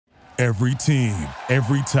Every team,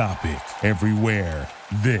 every topic, everywhere.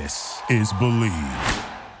 This is Believe. He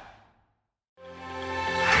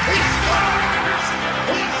scores!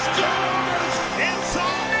 He scores! It's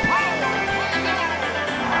all power!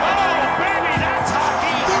 Oh, baby, that's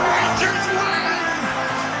hockey! The Rangers win!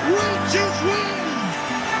 Rangers win!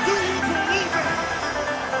 Do you believe it?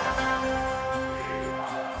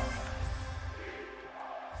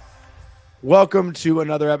 Welcome to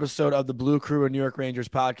another episode of the Blue Crew and New York Rangers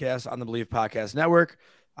podcast on the Believe Podcast Network.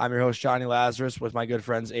 I'm your host, Johnny Lazarus, with my good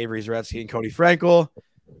friends Avery Zaretsky and Cody Frankel.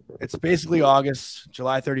 It's basically August,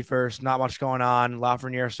 July 31st. Not much going on.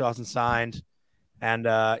 Lafreniere still hasn't signed. And,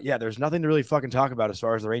 there's nothing to really fucking talk about as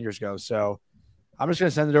far as the Rangers go. So I'm just going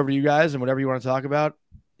to send it over to you guys, and whatever you want to talk about,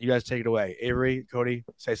 you guys take it away. Avery, Cody,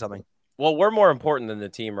 say something. Well, we're more important than the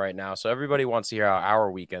team right now, so everybody wants to hear how our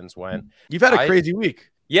weekends went. You've had a crazy week.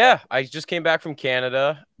 Yeah, I just came back from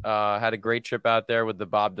Canada. Had a great trip out there with the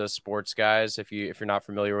Bob Does Sports guys. If you're not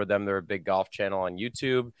familiar with them, they're a big golf channel on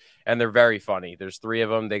YouTube, and they're very funny. There's three of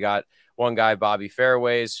them. They got one guy, Bobby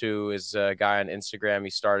Fairways, who is a guy on Instagram. He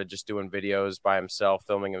started just doing videos by himself,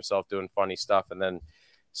 filming himself doing funny stuff, and then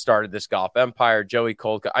started this golf empire. Joey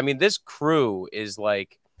Kolka. I mean, this crew is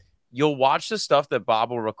like, you'll watch the stuff that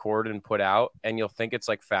Bob will record and put out, and you'll think it's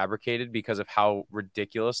like fabricated because of how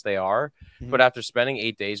ridiculous they are. Mm-hmm. But after spending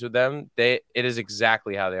 8 days with them, it is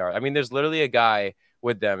exactly how they are. I mean, there's literally a guy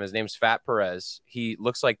with them. His name's Fat Perez. He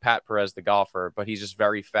looks like Pat Perez, the golfer, but he's just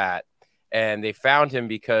very fat. And they found him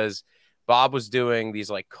because Bob was doing these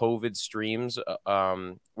like COVID streams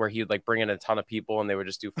where he would like bring in a ton of people and they would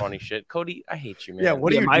just do funny shit. Cody, I hate you, man. Yeah,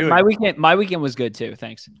 what are you doing? My weekend was good too.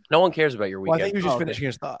 Thanks. No one cares about your weekend. Well, I think he was just finishing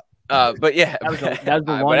his thought. But yeah, that was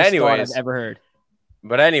the longest thought I've ever heard.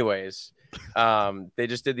 But anyways, they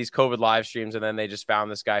just did these COVID live streams, and then they just found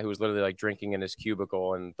this guy who was literally like drinking in his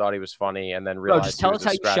cubicle and thought he was funny, and then realized just tell he was us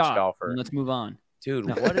how a you scratch shot. golfer. And let's move on. Dude,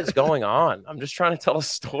 what is going on? I'm just trying to tell a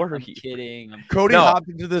story. I'm kidding. Cody hopped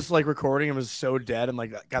into this like recording and was so dead and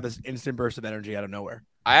like got this instant burst of energy out of nowhere.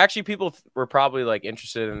 People were probably like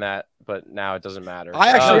interested in that, but now it doesn't matter. I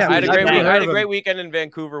had a great weekend in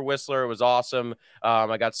Vancouver, Whistler. It was awesome.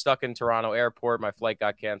 I got stuck in Toronto airport. My flight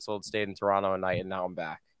got canceled. Stayed in Toronto a night, and now I'm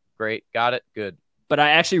back. Great, got it, good. But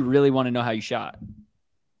I actually really want to know how you shot.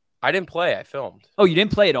 I didn't play. I filmed. Oh, you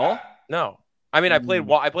didn't play at all? No. I mean, I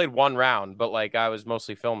played one round, but like I was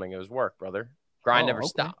mostly filming. It was work, brother. Grind never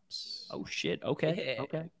stops. Oh shit. Okay. Yeah.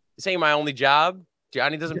 Okay. This ain't my only job.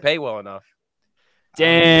 Johnny doesn't pay well enough.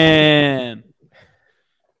 Damn.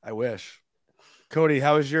 I wish. Cody,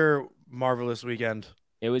 how was your marvelous weekend?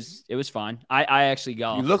 It was fine. I actually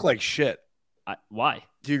golfed. You look like shit. Why?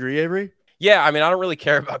 Do you agree, Avery? Yeah, I mean, I don't really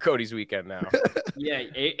care about Cody's weekend now. Yeah,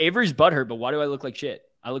 Avery's butthurt, but why do I look like shit?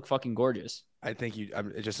 I look fucking gorgeous. I think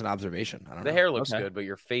it's just an observation. I don't know. The hair looks good, but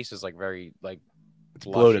your face is like very like it's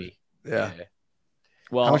bloated. Yeah.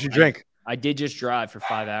 Well, how much you drink? I did just drive for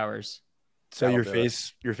 5 hours. So your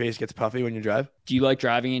face gets puffy when you drive? Do you like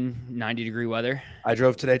driving in 90-degree weather? I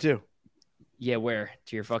drove today too. Yeah, where?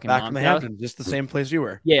 To your fucking back mom's from the house? Hamptons, just the same place you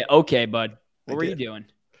were. Yeah, okay, bud. What were you doing?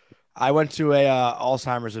 I went to a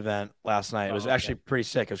Alzheimer's event last night. It was actually pretty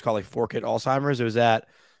sick. It was called like 4-Kid Alzheimer's. It was at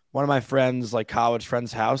one of my friends, like college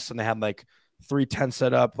friend's house, and they had like 3 tents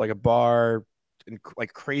set up, like a bar, and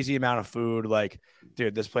like crazy amount of food. Like,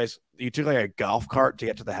 dude, this place, you took like a golf cart to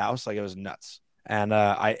get to the house. Like, it was nuts. And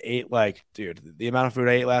I ate like, dude, the amount of food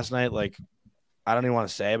I ate last night, like, I don't even want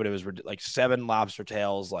to say, but it was like 7 lobster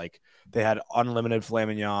tails. Like, they had unlimited filet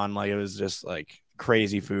mignon. Like, it was just like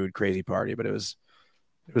crazy food, crazy party. But it was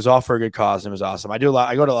all for a good cause, and it was awesome. I go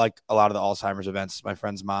to like a lot of the Alzheimer's events. My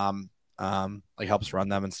friend's mom like helps run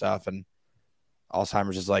them and stuff, and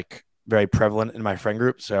Alzheimer's is like very prevalent in my friend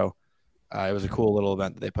group. So it was a cool little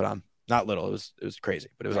event that they put on. Not little, it was crazy,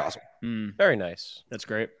 but it was awesome. Very nice. That's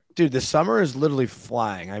great. Dude, the summer is literally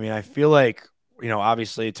flying. I mean, I feel like,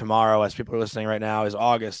 obviously tomorrow, as people are listening right now, is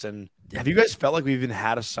August. And have you guys felt like we've even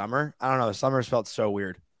had a summer? I don't know. The summer's felt so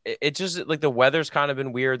weird. It just like the weather's kind of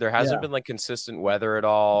been weird. There hasn't been like consistent weather at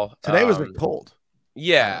all. Today was like cold.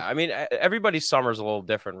 Yeah. I mean, everybody's summer's a little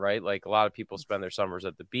different, right? Like a lot of people spend their summers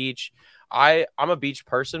at the beach. I'm a beach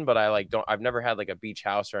person, but I've never had like a beach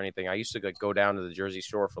house or anything. I used to like go down to the Jersey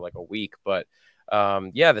Shore for like a week, but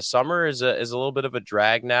the summer is a little bit of a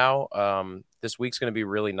drag now. This week's going to be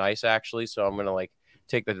really nice actually. So I'm going to like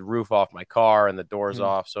take the roof off my car and the doors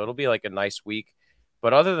off. So it'll be like a nice week.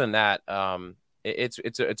 But other than that,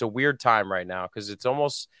 it's a weird time right now because it's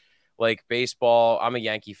almost like baseball. I'm a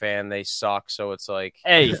Yankee fan. They suck. So it's like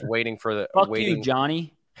hey, just waiting for the fuck you,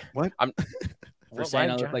 Johnny. What? For saying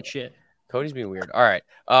I look like shit. Cody's being weird. All right.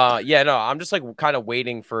 Yeah, no, I'm just like kind of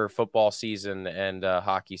waiting for football season and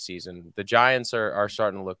hockey season. The Giants are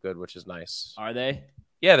starting to look good, which is nice. Are they?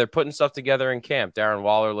 Yeah, they're putting stuff together in camp. Darren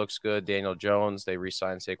Waller looks good. Daniel Jones, they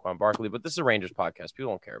re-signed Saquon Barkley, but this is a Rangers podcast.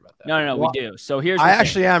 People don't care about that. No, Well, we do. So here's I the thing.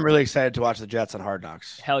 actually am really excited to watch the Jets on Hard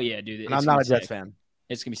Knocks. Hell yeah, dude. And I'm not a Jets fan.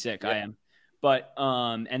 It's gonna be sick. Yeah. I am. But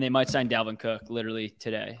and they might sign Dalvin Cook literally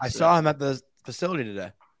today. I So saw him at the facility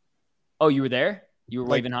today, Oh, you were there? You were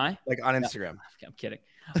Like- waving high? like on Instagram. Okay, I'm kidding.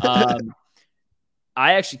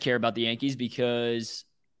 I actually care about the Yankees because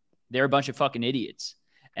they're a bunch of fucking idiots.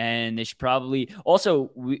 And they should probably also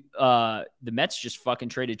the Mets just fucking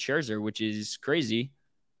traded Scherzer, which is crazy.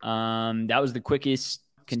 That was the quickest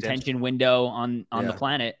contention window on the Yeah.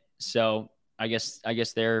 planet. So I guess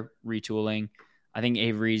they're retooling. I think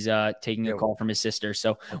Avery's taking a Yeah. call from his sister.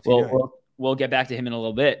 So What's he doing? we'll get back to him in a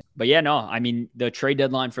little bit. But yeah, no, I mean the trade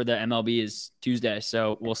deadline for the MLB is Tuesday.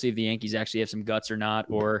 So we'll see if the Yankees actually have some guts or not,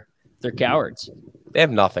 or if they're cowards. They have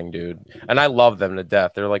nothing, dude. And I love them to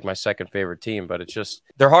death. They're like my second favorite team, but it's just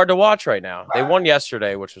they're hard to watch right now. They won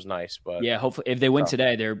yesterday, which was nice, but Yeah, hopefully if they win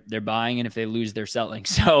today, they're buying, and if they lose, they're selling.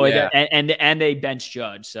 So Yeah. and they bench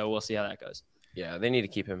Judge. So we'll see how that goes. yeah, they need to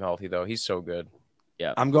keep him healthy though. He's so good.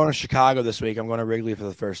 I'm going to Chicago this week. I'm going to Wrigley for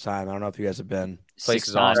the first time. I don't know if you guys have been. Place 6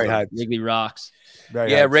 is times. awesome. Very hyped. Wrigley rocks. Very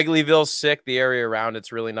Yeah, hyped. Wrigleyville's sick. The area around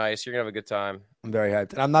it's really nice. You're gonna have a good time. I'm very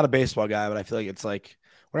hyped. And I'm not a baseball guy, but I feel like it's like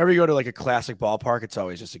whenever you go to like a classic ballpark, it's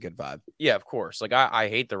always just a good vibe. Yeah, of course. Like I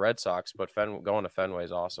hate the Red Sox, but going to Fenway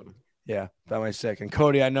is awesome. Yeah, Fenway's sick. And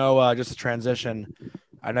Cody, I know just a transition.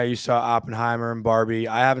 I know you saw Oppenheimer and Barbie.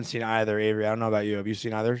 I haven't seen either. Avery, I don't know about you. Have you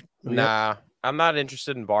seen either? movie yet? Nah, I'm not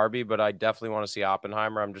interested in Barbie, but I definitely want to see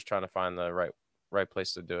Oppenheimer. I'm just trying to find the right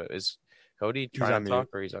place to do it. Is Cody trying on to mute. talk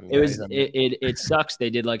or he's on It mute? was it sucks.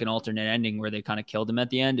 They did like an alternate ending where they kind of killed him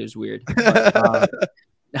at the end. It was weird.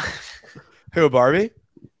 Who, Barbie?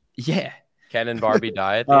 Yeah. Ken and Barbie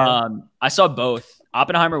die at the end. I saw both.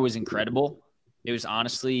 Oppenheimer was incredible. It was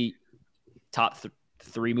honestly top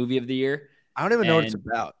 3 movie of the year. I don't even know what it's And-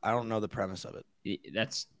 about. I don't know the premise of it.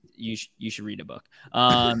 That's you should read a book.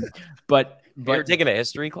 But You're taking a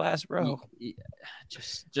history class, bro.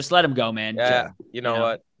 just let him go, man. Yeah, you know know,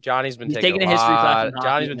 what? Johnny's been he's taking taking a a history class lot. in hockey,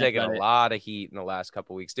 Johnny's been and taking that's a about it. lot of heat in the last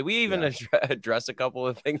couple weeks. Did we even address a couple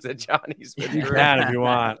of things that Johnny's been You through? can if you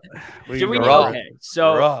want. Should we? Rough. Okay,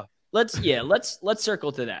 so Rough. let's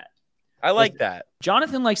circle to that. I like that.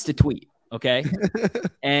 Jonathan likes to tweet, okay?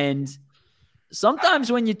 And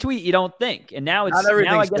sometimes when you tweet, you don't think. And now Not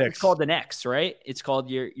everything I guess sticks. it's called an X, right? It's called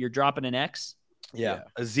you're dropping an X. Yeah,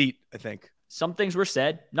 a Zeet, I think. Some things were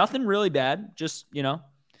said, nothing really bad, just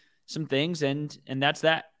some things, and that's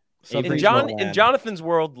that. Something- In Jonathan's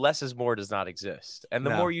world, less is more does not exist. And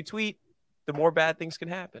the No. more you tweet, the more bad things can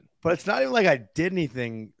happen. But it's not even like I did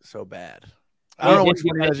anything so bad. I Well, don't know you which did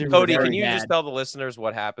one get you guys even Cody, very can you bad. just tell the listeners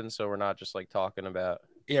what happened so we're not just like talking about?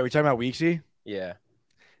 Yeah, we're talking about Weeksy. Yeah.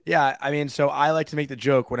 Yeah, I mean, so I like to make the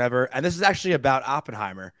joke whenever, and this is actually about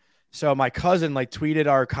Oppenheimer. So my cousin like tweeted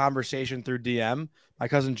our conversation through DM. My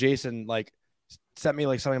cousin Jason like sent me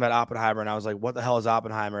like something about Oppenheimer, and I was like, "What the hell is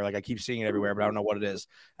Oppenheimer?" Like I keep seeing it everywhere, but I don't know what it is.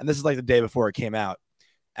 And this is like the day before it came out,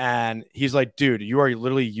 and he's like, "Dude, you are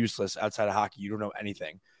literally useless outside of hockey. You don't know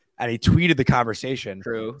anything." And he tweeted the conversation.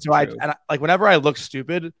 True. So like whenever I look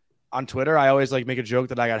stupid on Twitter, I always like make a joke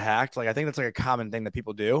that I got hacked. Like I think that's like a common thing that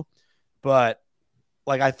people do, but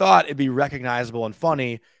like I thought it'd be recognizable and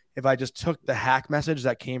funny if I just took the hack message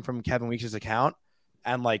that came from Kevin Weeks' account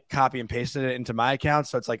and like copy and pasted it into my account.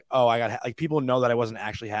 So it's like, oh, I got like people know that I wasn't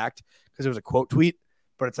actually hacked because it was a quote tweet,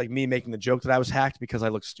 but it's like me making the joke that I was hacked because I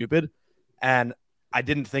look stupid. And I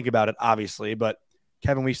didn't think about it, obviously, but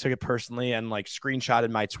Kevin Weeks took it personally and like screenshotted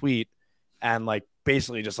my tweet and like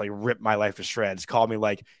basically just like ripped my life to shreds. Called me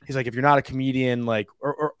like, he's like, if you're not a comedian, like,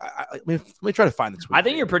 let me try to find the tweet. I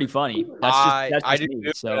think you're pretty funny. That's I just do me.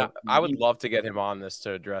 too, So and I would love to get him on this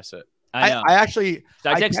to address it. I know. I actually,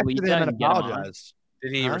 I text texted Lisa him and and get him on. apologized.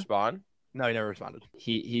 Did he Huh? respond? No, he never responded.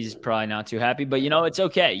 He's probably not too happy, but it's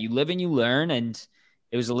okay. You live and you learn, and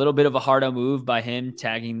it was a little bit of a hardo move by him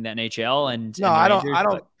tagging the NHL and No, and the I don't. Rangers, I but-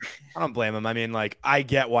 don't. I don't blame him. I mean, like, I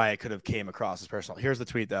get why it could have came across as personal. Here's the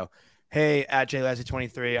tweet though. Hey, at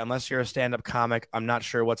JLazzy23, unless you're a stand-up comic, I'm not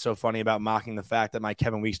sure what's so funny about mocking the fact that my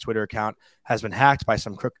Kevin Weeks Twitter account has been hacked by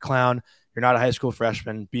some crook clown. You're not a high school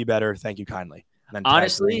freshman. Be better. Thank you kindly. And then tags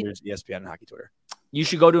Honestly- Rangers, ESPN, and hockey Twitter. You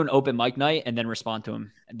should go to an open mic night and then respond to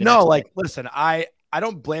him. the No, next like, day. listen, I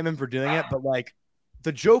don't blame him for doing it, but like,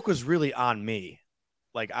 the joke was really on me.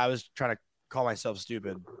 Like, I was trying to call myself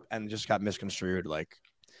stupid and just got misconstrued. Like,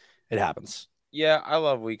 it happens. Yeah, I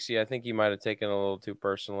love Weeksy. I think he might have taken it a little too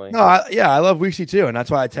personally. No, I love Weeksy too, and that's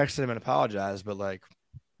why I texted him and apologized. But like,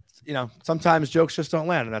 sometimes jokes just don't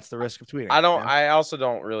land, and that's the risk of tweeting. I also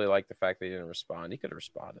don't really like the fact that he didn't respond. He could have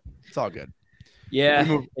responded. It's all good.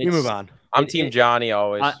 Yeah, we move on. I'm Team Johnny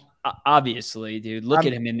always. Obviously, dude. Look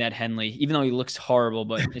at him in that Henley. Even though he looks horrible,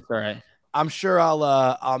 but it's all right. I'm sure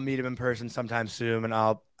I'll meet him in person sometime soon, and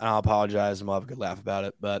I'll apologize, and we'll have a good laugh about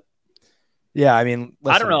it. But yeah, I mean,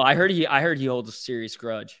 listen, I don't know. I heard he holds a serious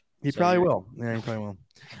grudge. He probably will. Yeah, he probably will.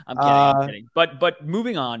 I'm kidding. But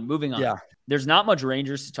moving on. Yeah. There's not much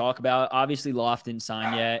Rangers to talk about. Obviously, Loft didn't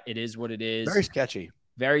sign yet. It is what it is. Very sketchy.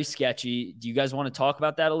 Very sketchy. Do you guys want to talk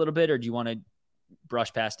about that a little bit, or do you want to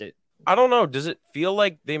brush past it? I don't know. Does it feel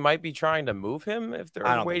like they might be trying to move him if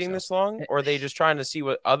they're waiting this long? Or are they just trying to see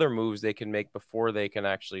what other moves they can make before they can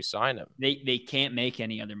actually sign him? They can't make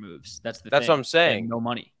any other moves. That's thing. What I'm saying. No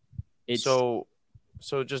money. So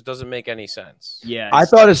it just doesn't make any sense. Yeah. I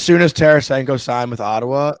thought as soon as Tarasenko signed with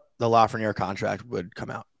Ottawa, the Lafreniere contract would come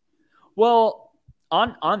out. Well,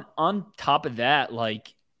 on top of that,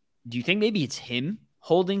 like, do you think maybe it's him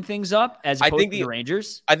holding things up as opposed to the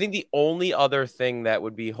Rangers? I think the only other thing that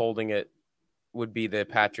would be holding it would be the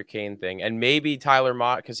Patrick Kane thing, and maybe Tyler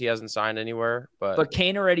Mott because he hasn't signed anywhere. But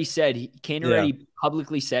Kane already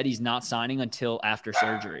publicly said he's not signing until after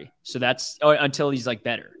surgery. So that's until he's like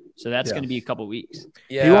better. So that's going to be a couple weeks.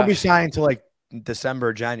 Yeah, he won't be signing until like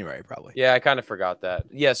December, January, probably. Yeah, I kind of forgot that.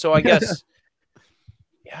 Yeah, so I guess.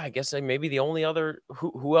 I guess maybe the only other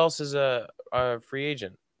who else is a free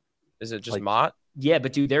agent? Is it just like, Mott? Yeah,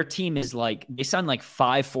 but dude, their team is like they signed like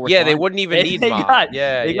 5-4. Yeah, they wouldn't even need Mott.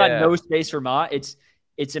 They got no space for Mott. It's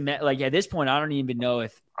like at this point, I don't even know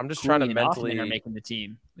if I'm just trying to mentally are making the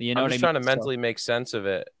team. You know, I'm just trying to mentally make sense of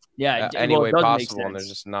it. Yeah, any way possible, and there's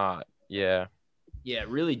just not. Yeah, it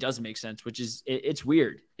really does make sense, which is it's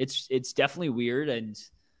weird. It's definitely weird, and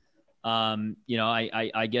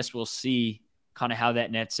I guess we'll see kind of how that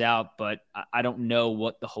nets out, but I don't know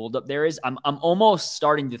what the holdup there is. I'm almost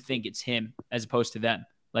starting to think it's him as opposed to them.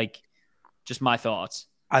 Like, just my thoughts.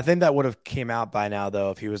 I think that would have came out by now,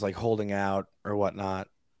 though, if he was like holding out or whatnot.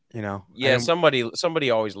 Yeah, somebody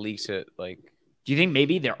always leaks it. Like, do you think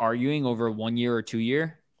maybe they're arguing over a 1 year or 2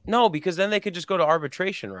 year? No, because then they could just go to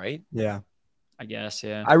arbitration, right? Yeah, I guess.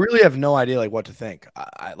 Yeah, I really have no idea like what to think.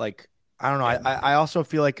 I don't know. I also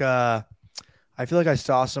feel like I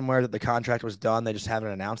saw somewhere that the contract was done. They just haven't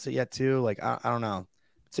announced it yet, too. Like, I don't know. I'm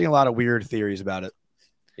seeing a lot of weird theories about it.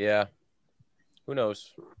 Yeah. Who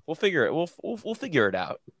knows? We'll figure it. We'll figure it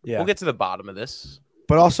out. Yeah. We'll get to the bottom of this.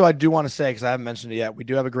 But also, I do want to say, because I haven't mentioned it yet, we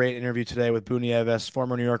do have a great interview today with Nieves,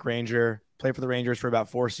 former New York Ranger, played for the Rangers for about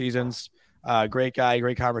 4 seasons. Great guy,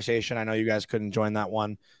 great conversation. I know you guys couldn't join that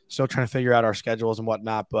one. Still trying to figure out our schedules and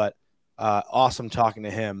whatnot, but awesome talking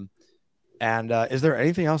to him. And is there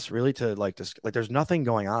anything else really to like there's nothing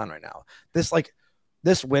going on right now.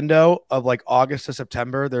 This window of like August to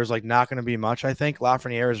September, there's like not going to be much. I think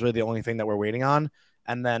Lafreniere is really the only thing that we're waiting on.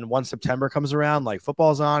 And then once September comes around, like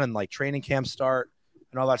football's on and like training camps start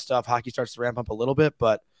and all that stuff, hockey starts to ramp up a little bit.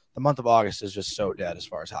 But the month of August is just so dead as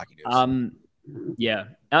far as hockey goes. Yeah,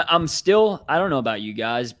 I'm still, I don't know about you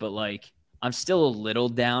guys, but like I'm still a little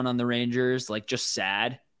down on the Rangers, like just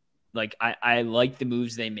sad. Like I like the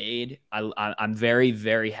moves they made. I'm very,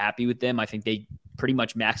 very happy with them. I think they pretty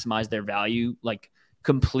much maximized their value, like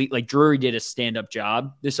complete. Like Drury did a stand-up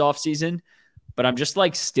job this offseason, but I'm just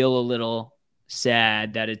like still a little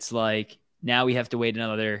sad that it's like now we have to wait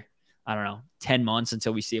another, I don't know, 10 months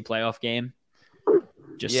until we see a playoff game.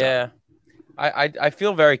 I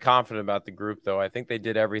feel very confident about the group though. I think they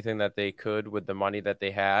did everything that they could with the money that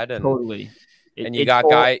they had, and totally. And you got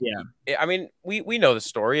guy. Yeah. I mean, we know the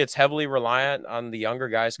story. It's heavily reliant on the younger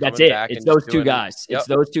guys coming back. It's those two guys. Yep. It's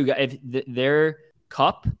those two guys. If their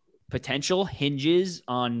cup potential hinges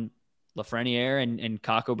on Lafreniere and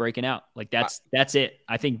Kakko breaking out, like that's it.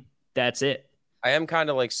 I think that's it. I am kind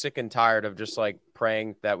of like sick and tired of just like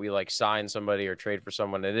praying that we like sign somebody or trade for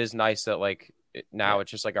someone. It is nice that like now it's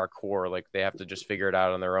just like our core. Like they have to just figure it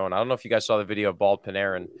out on their own. I don't know if you guys saw the video of Bald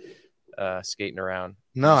Panarin skating around.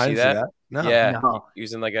 No, I didn't see that. No. Yeah, no. He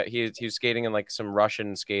was in like he was skating in like some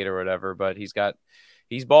Russian skate or whatever, but he's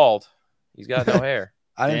bald. He's got no hair.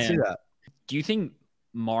 I didn't see that. Do you think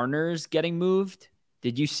Marner's getting moved?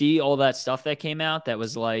 Did you see all that stuff that came out that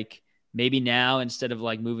was like maybe now instead of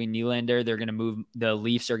like moving Nylander, they're gonna move the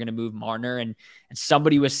Leafs are gonna move Marner, and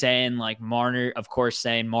somebody was saying like Marner, of course,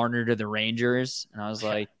 saying Marner to the Rangers, and I was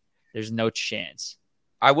like, there's no chance.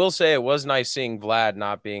 I will say it was nice seeing Vlad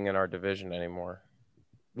not being in our division anymore.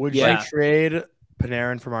 Would you trade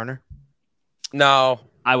Panarin for Marner? No,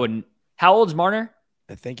 I wouldn't. How old's Marner?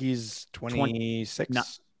 I think he's 26. No,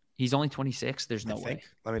 he's only 26. There's no way.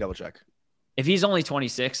 Let me double check. If he's only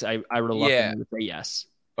 26, I reluctantly would say yes.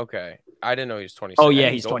 Okay. I didn't know he was 26. Oh, yeah,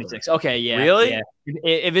 he's 26. Okay, yeah. Really? Yeah.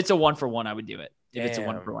 If it's a 1-for-1, I would do it. If it's a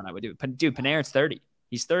Damn. 1-for-1, I would do it. Dude, Panarin's 30.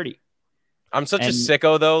 He's 30. I'm such a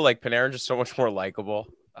sicko, though. Like, Panarin's just so much more likable.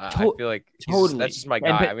 I feel like that's just my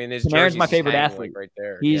guy. I mean, his Panarin's my favorite athlete athlete. right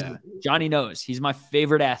there. He's Johnny knows. He's my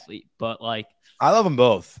favorite athlete, but like I love them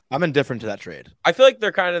both. I'm indifferent to that trade. I feel like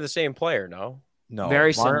they're kind of the same player, no? No,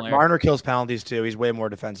 very similar. Marner kills penalties too. He's way more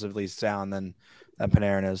defensively sound than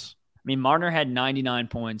Panarin is. I mean, Marner had 99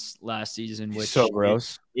 points last season, which so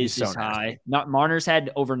gross. Is so high. Not Marner's had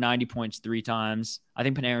over 90 points 3 times. I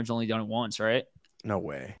think Panarin's only done it once, right? No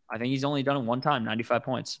way. I think he's only done it one time, 95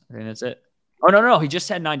 points. I think that's it. Oh, no. He just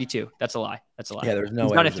had 92. That's a lie. Yeah, there's no way.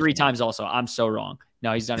 He's done it 3 times also. I'm so wrong.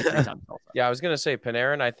 No, he's done it 3 times also. Yeah, I was going to say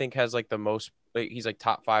Panarin, I think, has like the most – he's like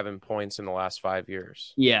top 5 in points in the last 5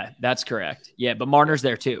 years. Yeah, that's correct. Yeah, but Marner's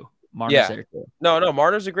there too. There too. No,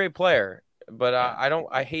 Marner's a great player. But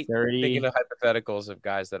I hate thinking of hypotheticals of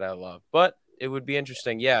guys that I love. But it would be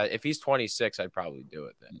interesting. Yeah, if he's 26, I'd probably do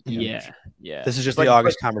it then. Yeah. This is just the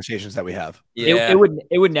August conversations that we have. Yeah.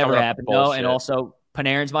 It would never happen though. And also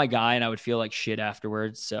Panarin's my guy, and I would feel like shit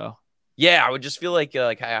afterwards. So yeah, I would just feel like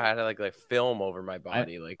I had like film over my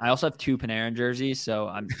body. I also have 2 Panarin jerseys,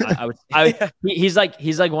 so he's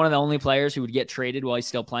like one of the only players who would get traded while he's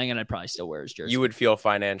still playing, and I'd probably still wear his jersey. You would feel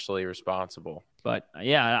financially responsible. But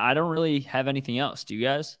yeah, I don't really have anything else. Do you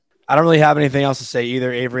guys? I don't really have anything else to say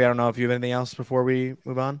either. Avery, I don't know if you have anything else before we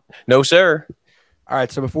move on. No, sir. All right,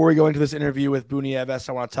 so before we go into this interview with Nieves,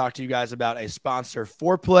 I want to talk to you guys about a sponsor,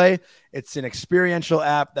 Foreplay. It's an experiential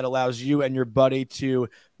app that allows you and your buddy to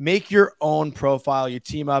make your own profile. You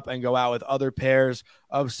team up and go out with other pairs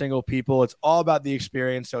of single people. It's all about the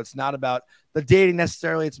experience, so it's not about the dating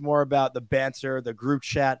necessarily. It's more about the banter, the group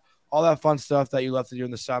chat, all that fun stuff that you love to do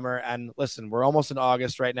in the summer. And listen, we're almost in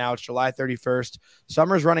August right now. It's July 31st.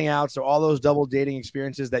 Summer's running out, so all those double dating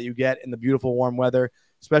experiences that you get in the beautiful warm weather,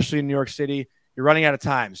 especially in New York City, you're running out of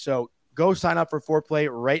time. So go sign up for Foreplay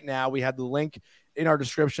right now. We have the link in our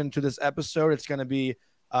description to this episode. It's going to be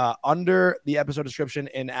under the episode description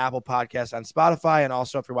in Apple Podcasts and Spotify. And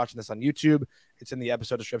also, if you're watching this on YouTube, it's in the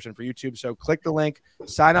episode description for YouTube. So click the link,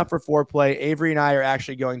 sign up for Foreplay. Avery and I are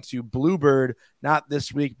actually going to Bluebird, not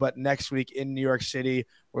this week, but next week in New York City.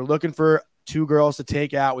 We're looking for 2 girls to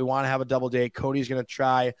take out. We want to have a double date. Cody's going to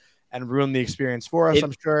try and ruin the experience for us,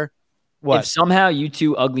 I'm sure. What? If somehow you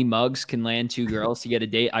 2 ugly mugs can land 2 girls to get a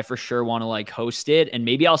date, I for sure want to like host it, and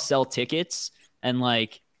maybe I'll sell tickets and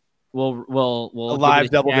like we'll a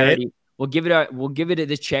live double date. We'll give it to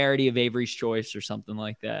the charity of Avery's choice or something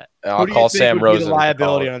like that. I'll call Sam Rosen. The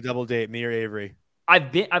liability on a double date, me or Avery.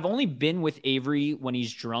 I've only been with Avery when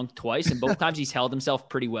he's drunk twice, and both times he's held himself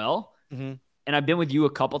pretty well. Mm-hmm. And I've been with you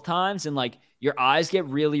a couple times, and like your eyes get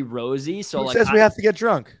really rosy. So Who says we have to get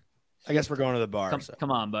drunk? I guess we're going to the bar. Come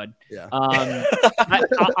on, bud. Yeah.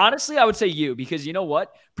 Honestly, I would say you, because you know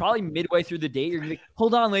what? Probably midway through the date, you're gonna be like,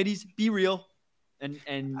 hold on, ladies, be real.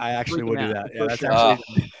 And I actually would do that. Yeah,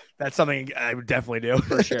 that's something I would definitely do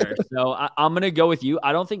for sure. So I'm gonna go with you.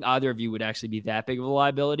 I don't think either of you would actually be that big of a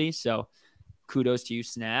liability. So kudos to you,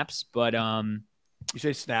 Snaps. But you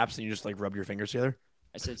say Snaps and you just like rub your fingers together.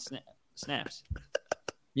 I said Snaps.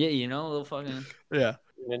 Yeah, a little fucking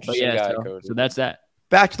Interesting guy, Cody. So that's that.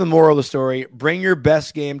 Back to the moral of the story. Bring your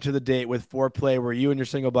best game to the date with Foreplay, where you and your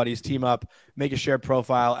single buddies team up, make a shared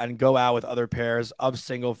profile, and go out with other pairs of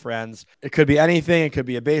single friends. It could be anything. It could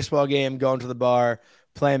be a baseball game, going to the bar,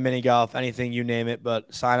 playing mini golf, anything, you name it.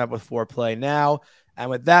 But sign up with Foreplay now. And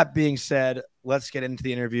with that being said, let's get into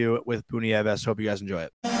the interview with Nieves. Hope you guys enjoy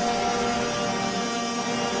it.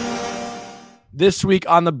 This week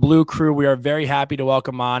on the Blue Crew, we are very happy to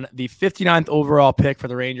welcome on the 59th overall pick for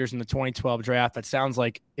the Rangers in the 2012 draft. That sounds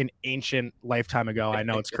like an ancient lifetime ago. I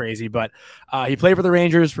know it's crazy, but he played for the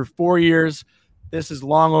Rangers for 4 years. This is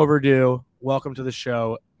long overdue. Welcome to the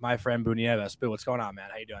show, my friend Nieves. Boo, what's going on, man?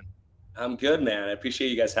 How you doing? I'm good, man. I appreciate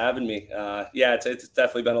you guys having me. It's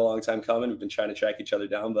definitely been a long time coming. We've been trying to track each other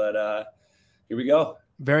down, but here we go.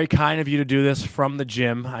 Very kind of you to do this from the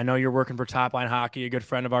gym. I know you're working for Top Line Hockey. A good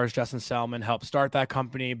friend of ours, Justin Selman, helped start that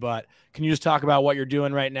company. But can you just talk about what you're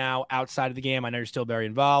doing right now outside of the game? I know you're still very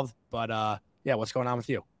involved, but what's going on with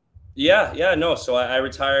you? So I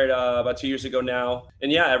retired about 2 years ago now.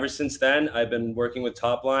 And ever since then, I've been working with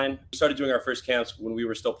Top Line. We started doing our first camps when we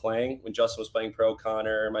were still playing, when Justin was playing pro,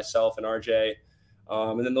 Connor, myself, and RJ.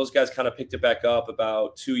 And then those guys kind of picked it back up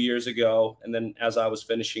about 2 years ago. And then as I was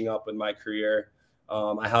finishing up with my career,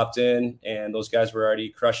 I hopped in, and those guys were already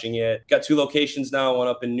crushing it. Got 2 locations now, one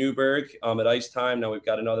up in Newburgh at Ice Time. Now we've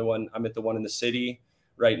got another one. I'm at the one in the city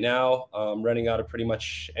right now, running out of pretty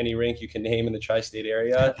much any rink you can name in the tri-state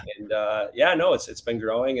area. And it's been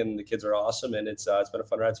growing, and the kids are awesome, and it's been a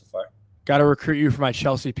fun ride so far. Got to recruit you for my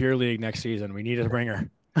Chelsea Peer League next season. We need a ringer.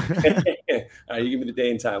 All right, you give me the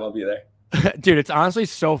day and time, I'll be there. Dude, it's honestly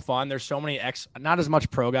so fun. There's so many not as much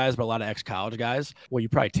pro guys, but a lot of ex-college guys. Well, you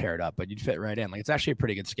probably tear it up, but you'd fit right in. Like, it's actually a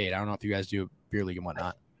pretty good skate. I don't know if you guys do beer league and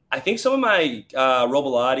whatnot. I think some of my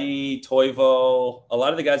Robolati, Toivo, a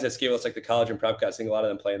lot of the guys that skate with us, like the college and prep guys, I think a lot of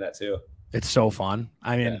them playing that too. It's so fun.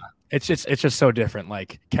 I mean, it's just so different.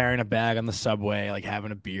 Like carrying a bag on the subway, like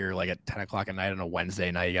having a beer, like at 10 o'clock at night on a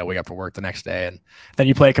Wednesday night. You got to wake up for work the next day, and then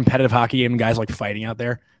you play a competitive hockey game, and guys like fighting out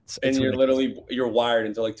there. And you're wired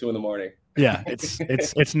until like 2 a.m. Yeah,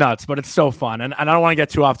 it's nuts, but it's so fun. And I don't want to get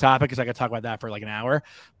too off topic because I could talk about that for like an hour.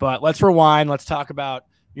 But let's rewind. Let's talk about,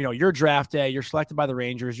 your draft day. You're selected by the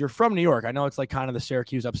Rangers. You're from New York. I know it's like kind of the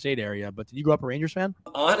Syracuse upstate area, but did you grow up a Rangers fan?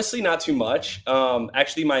 Honestly, not too much.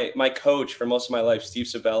 Actually, my coach for most of my life, Steve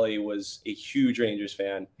Sabelli, was a huge Rangers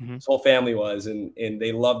fan. Mm-hmm. His whole family was, and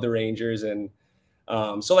they loved the Rangers. And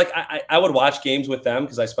so like I would watch games with them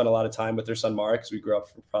because I spent a lot of time with their son Mark, because we grew up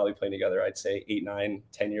probably playing together, I'd say 8, 9,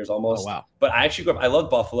 10 years almost. Oh, wow. But I actually grew up, I love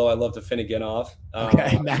Buffalo. I love the Finneganov.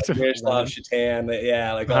 Okay, Miroslav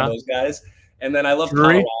Shatan, all those guys. And then I love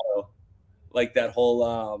Colorado, like that whole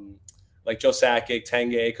like Joe Sakic,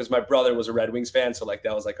 Tenge, because my brother was a Red Wings fan, so like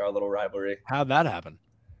that was like our little rivalry. How'd that happen?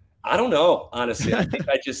 I don't know, honestly. I think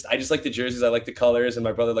I just like the jerseys, I like the colors, and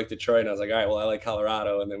my brother liked Detroit, and I was like, all right, well, I like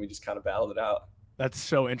Colorado, and then we just kind of battled it out. That's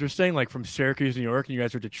so interesting. Like from Syracuse, New York, and you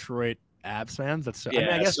guys are Detroit Abs fans. That's so. Yeah, I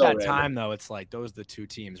mean, I guess so that random. time though, it's like those are the 2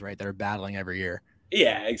 teams, right? That are battling every year.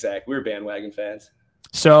 Yeah, exactly. We were bandwagon fans.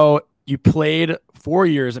 So you played 4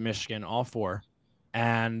 years at Michigan, all 4.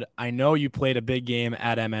 And I know you played a big game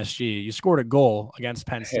at MSG. You scored a goal against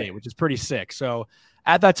Penn State, which is pretty sick. So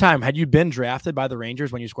at that time, had you been drafted by the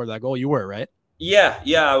Rangers when you scored that goal? You were, right? Yeah.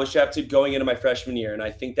 I was drafted going into my freshman year, and I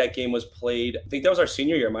think that game was played. I think that was our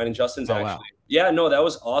senior year, mine and Justin's actually. Wow. Yeah, no, that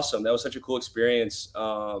was awesome. That was such a cool experience.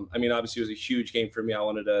 I mean, obviously, it was a huge game for me. I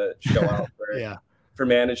wanted to show out for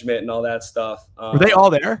management and all that stuff. Were they all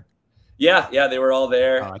there? Yeah, they were all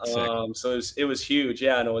there. Oh, so it was huge.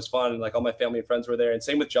 Yeah, and it was fun. And like all my family and friends were there. And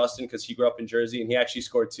same with Justin, because he grew up in Jersey and he actually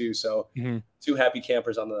scored too. So 2 happy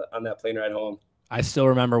campers on that plane ride home. I still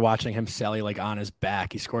remember watching him sally like on his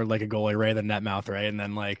back. He scored like a goalie right in the net mouth, right? And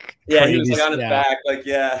then like he was like on his back, like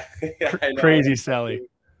crazy Sally.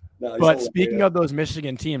 No, but speaking of those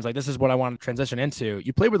Michigan teams, like this is what I want to transition into.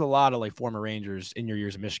 You played with a lot of like former Rangers in your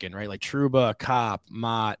years in Michigan, right? Like Trouba, Kopp,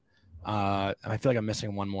 Mott. I feel like I'm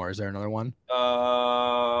missing one more. Is there another one?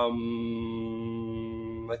 I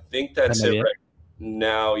think that's it right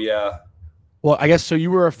now. Yeah. Well, I guess so.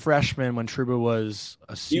 You were a freshman when Trouba was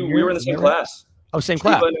a senior. We were in the same class. Oh, same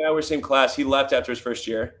class. Trouba and I were same class. He left after his first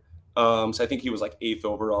year. So I think he was like 8th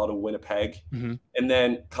overall to Winnipeg. Mm-hmm. And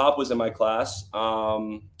then Kopp was in my class.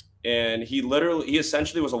 And he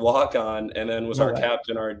essentially was a walk-on, and then was our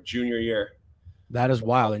captain our junior year. That is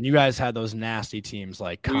wild. And you guys had those nasty teams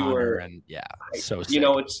like Connor so sick.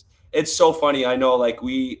 It's so funny. I know, like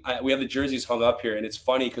we have the jerseys hung up here, and it's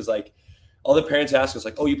funny because like all the parents ask us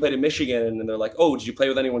like, "Oh, you played in Michigan?" And they're like, "Oh, did you play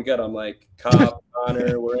with anyone good?" I'm like, Kopp,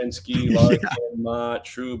 Connor, Werenski, Larkin, Mott,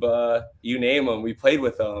 Trouba, you name them. We played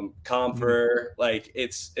with them. Comfer, like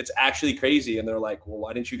it's actually crazy. And they're like, "Well,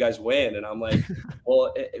 why didn't you guys win?" And I'm like,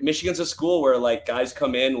 "Well, Michigan's a school where like guys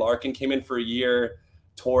come in. Larkin came in for a year,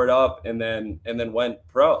 tore it up, and then went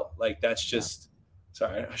pro. Like that's just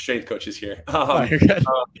sorry, strength coaches here. And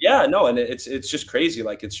it's just crazy.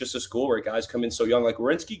 Like it's just a school where guys come in so young. Like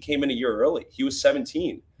Werenski came in a year early. He was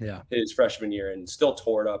 17 his freshman year and still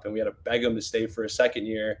tore it up. And we had to beg him to stay for a second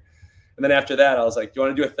year. And then after that, I was like, "Do you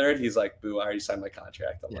want to do a third?" He's like, "Boo, I already signed my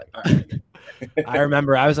contract." I'm like, "All right." I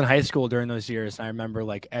remember I was in high school during those years. And I remember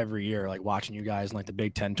like every year, like watching you guys in like the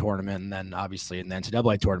Big Ten tournament and then obviously in the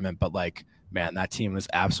NCAA tournament. But like, man, that team was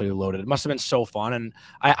absolutely loaded. It must have been so fun. And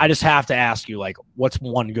I just have to ask you, like, what's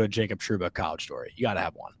one good Jacob Trouba college story? You got to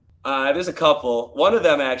have one. There's a couple. One of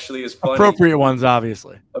them actually is funny. Appropriate ones,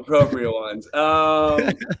 obviously. Appropriate ones.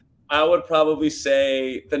 I would probably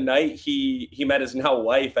say the night he met his now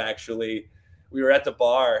wife, actually, we were at the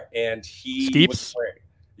bar and he was wearing,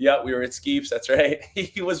 we were at Skeeps. That's right.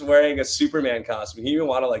 He was wearing a Superman costume. He didn't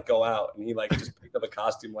want to like go out, and he like just picked up a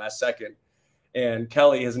costume last second. And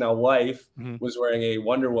Kelly, his now wife, was wearing a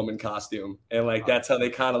Wonder Woman costume. And like, that's how they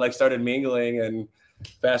kind of like started mingling, and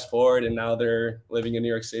fast forward. And now they're living in New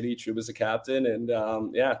York City. Trouba's a captain, and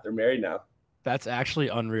they're married now. That's actually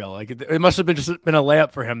unreal. Like it must have been just been a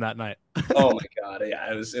layup for him that night. Oh my God.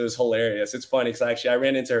 Yeah, it was hilarious. It's funny because I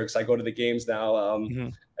ran into her because I go to the games now.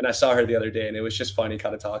 And I saw her the other day and it was just funny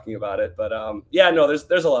kind of talking about it. But yeah, no,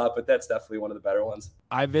 there's a lot, but that's definitely one of the better ones.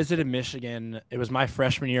 I visited Michigan. It was my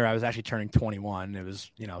freshman year. I was actually turning 21. It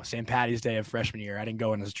was, St. Patty's Day of freshman year. I didn't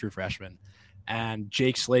go in as a true freshman. And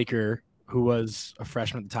Jake Slaker, who was a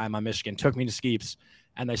freshman at the time on Michigan, took me to Skeeps.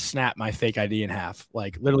 And they snapped my fake ID in half,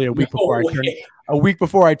 like literally a week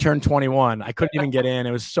before I turned 21. I couldn't even get in.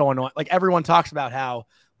 It was so annoying. Like everyone talks about how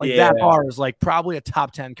that bar is like probably a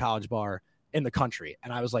top 10 college bar in the country.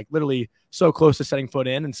 And I was like literally so close to setting foot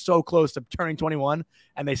in and so close to turning 21.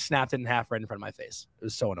 And they snapped it in half right in front of my face. It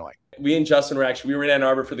was so annoying. We and Justin we were in Ann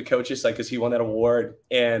Arbor for the coaches site because he won that award.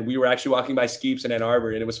 And we were actually walking by Skeeps in Ann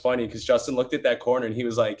Arbor. And it was funny because Justin looked at that corner and he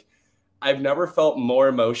was like, I've never felt more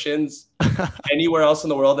emotions anywhere else in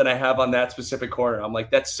the world than I have on that specific corner. I'm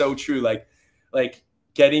like, that's so true. Like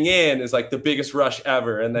getting in is like the biggest rush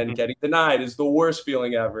ever. And then getting denied is the worst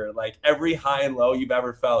feeling ever. Like every high and low you've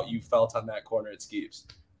ever felt, you felt on that corner at Skeeps.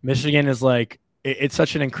 Michigan is like, it's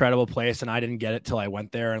such an incredible place. And I didn't get it till I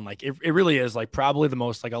went there. And like, it really is like probably the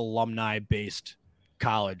most like alumni based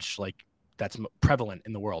college, like that's prevalent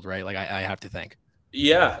in the world, right? Like I have to think.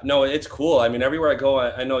 Yeah, no, it's cool. I mean, everywhere I go,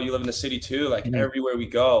 I know you live in the city too. Like everywhere we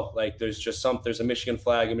go, like there's a Michigan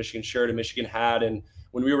flag, a Michigan shirt, a Michigan hat. And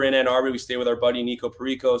when we were in Ann Arbor, we stayed with our buddy Nico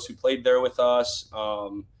Pericos, who played there with us.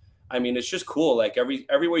 I mean, it's just cool. Like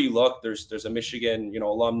everywhere you look, there's a Michigan,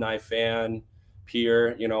 alumni fan,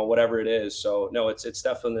 peer, whatever it is. So no, it's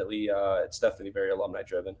definitely very alumni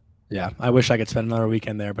driven. Yeah, I wish I could spend another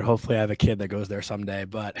weekend there, but hopefully I have a kid that goes there someday.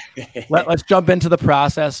 But let's jump into the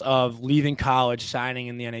process of leaving college, signing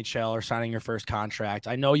in the NHL, or signing your first contract.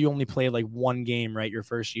 I know you only played like one game, right, your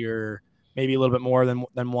first year, maybe a little bit more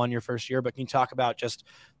than one your first year. But can you talk about just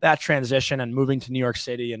that transition and moving to New York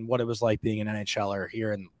City and what it was like being an NHLer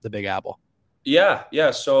here in the Big Apple?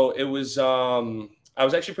 Yeah. So it was I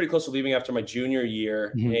was actually pretty close to leaving after my junior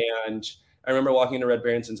year. And I remember walking into Red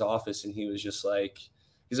Baronson's office and he was just like,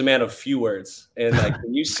 he's a man of few words. And like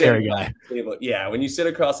when you sit across the table, when you sit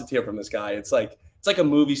across the table from this guy, it's like a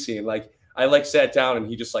movie scene. Like I sat down and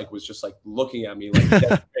he just was looking at me like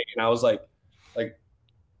and I was like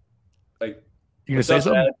you gonna say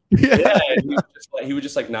something? Yeah. And he would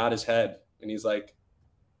just nod his head and he's like,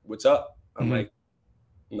 what's up? I'm like,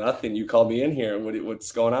 nothing. You called me in here.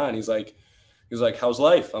 What's going on? He's like, how's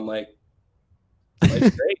life? I'm like,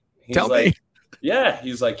 life's great. He's Tell like, me. Yeah.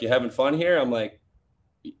 He's like, you having fun here? I'm like,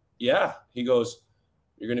 yeah. He goes,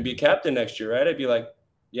 you're going to be a captain next year, right? I'd be like,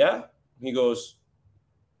 yeah. He goes,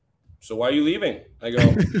 so why are you leaving? I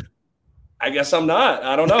go, I guess I'm not.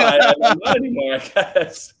 I don't know. I'm not anymore, I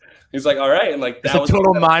guess. He's like, all right. And like, that was a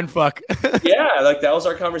total mind fuck. Yeah. Like that was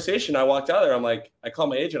our conversation. I walked out there. I'm like, I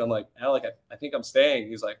called my agent. I'm like, Alec, I think I'm staying.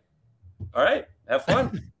 He's like, all right, have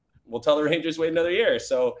fun. We'll tell the Rangers wait another year.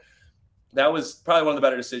 So that was probably one of the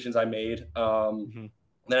better decisions I made. Then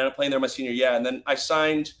I ended up playing there my senior year. And then I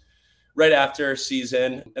signed right after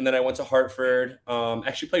season. And then I went to Hartford.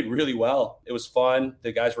 Actually played really well. It was fun.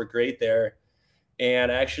 The guys were great there. And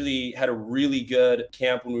I actually had a really good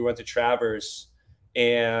camp when we went to Traverse.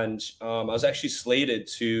 And I was actually slated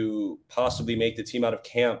to possibly make the team out of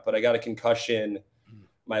camp, but I got a concussion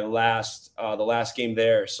the last game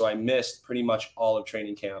there. So I missed pretty much all of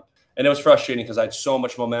training camp. And it was frustrating because I had so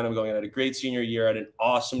much momentum going. I had a great senior year. I had an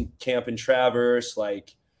awesome camp in Traverse.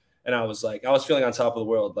 And I was feeling on top of the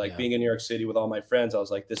world, being in New York City with all my friends. I was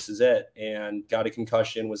like, this is it. And got a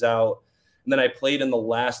concussion, was out. And then I played in the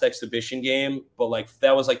last exhibition game, but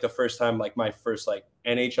that was the first time, my first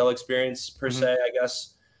NHL experience per se, I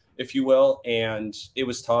guess, if you will. And it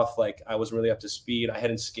was tough. I wasn't really up to speed. I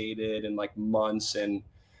hadn't skated in months, and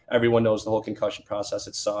everyone knows the whole concussion process.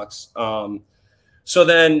 It sucks. So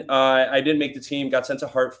then I didn't make the team, got sent to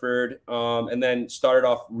Hartford, and then started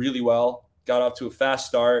off really well, got off to a fast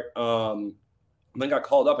start, and then got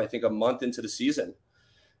called up, I think, a month into the season.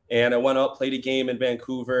 And I went up, played a game in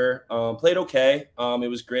Vancouver, played okay. It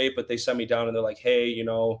was great, but they sent me down and they're like, hey,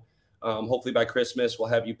 hopefully by Christmas we'll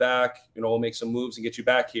have you back. We'll make some moves and get you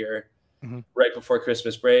back here. Right before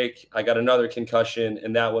Christmas break, I got another concussion,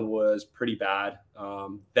 and that one was pretty bad.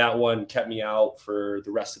 That one kept me out for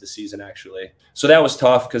the rest of the season, actually. So that was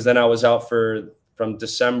tough because then I was out from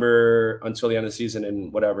December until the end of the season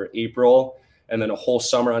in April, and then a whole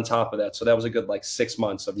summer on top of that. So that was a good 6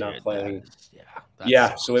 months of not playing.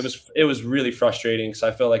 So it was really frustrating because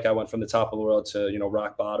I felt like I went from the top of the world to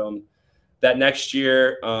rock bottom. That next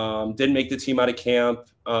year, didn't make the team out of camp,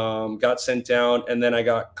 got sent down, and then I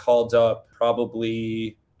got called up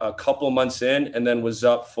probably a couple months in, and then was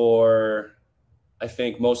up for I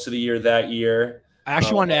think, most of the year that year. I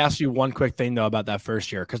actually wanted to ask you one quick thing, though, about that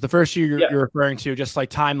first year, because the first year you're referring to, just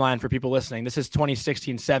like timeline for people listening, this is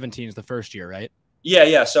 2016-17 is the first year, right?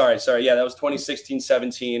 Yeah. Sorry. Yeah, that was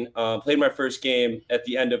 2016-17. Played my first game at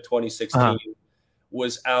the end of 2016.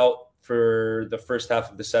 Was out for the first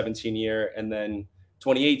half of the 17 year, and then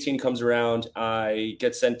 2018 comes around. I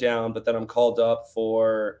get sent down, but then I'm called up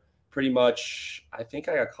for pretty much, I think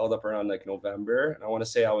I got called up around like November. And I want to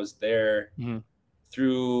say I was there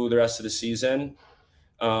through the rest of the season.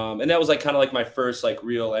 And that was like kind of like my first like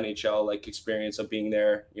real NHL like experience of being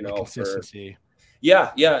there, you know, consistency.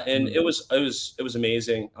 Yeah. And it was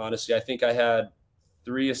amazing. Honestly, I think I had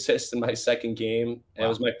 3 assists in my second game. And it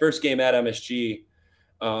was my first game at MSG.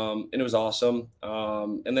 And it was awesome.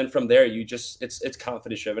 And then from there, it's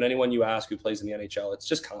confidence driven. Anyone you ask who plays in the NHL, it's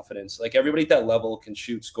just confidence. Like everybody at that level can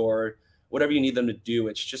shoot, score, whatever you need them to do.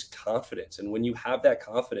 It's just confidence. And when you have that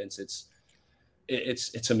confidence, it's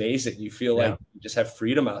amazing. You feel like you just have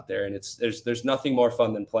freedom out there, and there's nothing more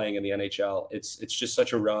fun than playing in the NHL. It's just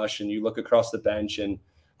such a rush, and you look across the bench and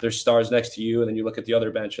there's stars next to you, and then you look at the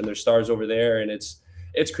other bench and there's stars over there, and it's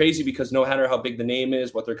crazy because no matter how big the name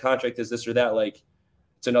is, what their contract is, this or that, like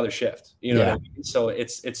it's another shift, you know what I mean? So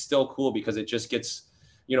it's still cool because it just gets,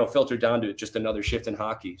 you know, filtered down to just another shift in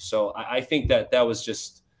hockey. So I think that was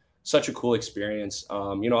just such a cool experience.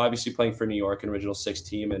 You know, obviously playing for New York, an Original Six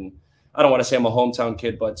team, and I don't want to say I'm a hometown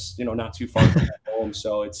kid, but it's, you know, not too far from home.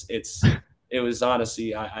 So it was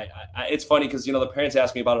honestly, it's funny because, you know, the parents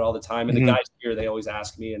ask me about it all the time, and the guys here, they always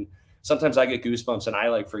ask me, and sometimes I get goosebumps and I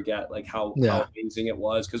like forget like how amazing it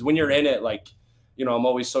was. Cause when you're in it, like, you know, I'm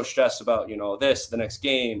always so stressed about, you know, the next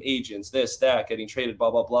game, agents, this, that, getting traded,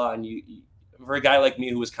 blah, blah, blah. And you for a guy like me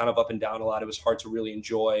who was kind of up and down a lot, it was hard to really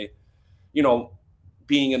enjoy, you know,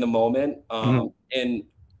 being in the moment. And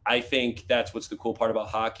I think that's what's the cool part about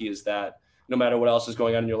hockey is that no matter what else is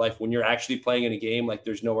going on in your life, when you're actually playing in a game, like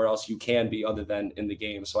there's nowhere else you can be other than in the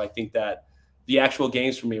game. So I think that the actual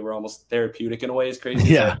games for me were almost therapeutic in a way, as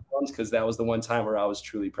crazy as because that was the one time where I was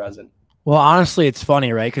truly present. Well, honestly, it's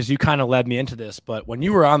funny, right? Because you kind of led me into this, but when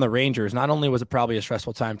you were on the Rangers, not only was it probably a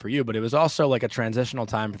stressful time for you, but it was also like a transitional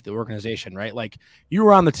time for the organization, right? Like you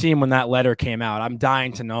were on the team when that letter came out. I'm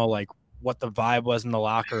dying to know like what the vibe was in the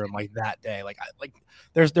locker room like that day. Like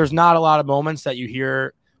there's not a lot of moments that you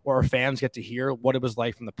hear or fans get to hear what it was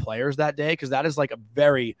like from the players that day, because that is like a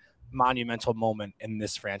very monumental moment in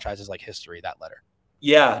this franchise's like history, that letter.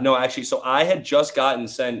 Yeah, no, actually, so I had just gotten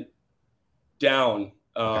sent down.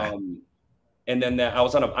 And then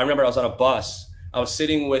I remember I was on a bus. I was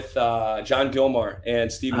sitting with John Gilmore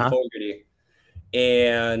and Stephen Fogarty,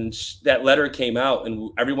 and that letter came out,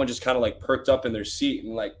 and everyone just kind of like perked up in their seat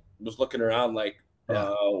and like was looking around like,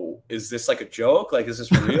 is this like a joke? Like, is this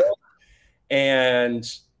for real? And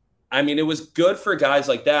I mean, it was good for guys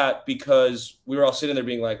like that because we were all sitting there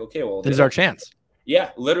being like, okay, well, this is our chance.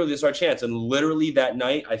 Yeah, literally, this is our chance. And literally that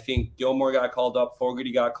night, I think Gilmore got called up,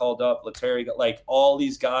 Fogarty got called up, Lettieri got, like, all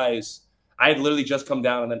these guys. I had literally just come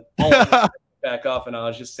down, and then all of them back up, and I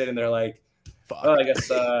was just sitting there like, oh, I guess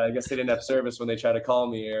they didn't have service when they tried to call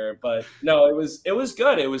me here. But no, it was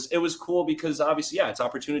good. It was cool because obviously, it's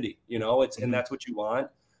opportunity, you know, and that's what you want.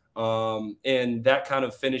 And that kind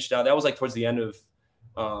of finished out. That was like towards the end of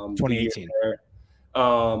 2018.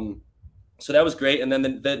 So that was great. And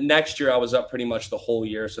then the next year I was up pretty much the whole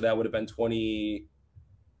year. So that would have been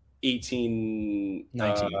 2018,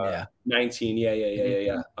 19.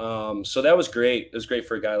 Yeah. So that was great. It was great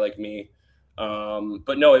for a guy like me.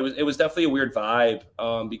 But no, it was definitely a weird vibe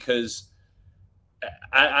because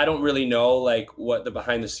I don't really know like what the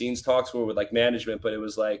behind the scenes talks were with like management, but it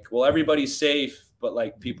was like, well, everybody's safe, but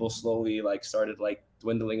like people slowly like started like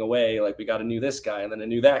dwindling away. Like we got a new this guy and then a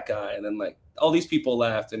new that guy. And then like all these people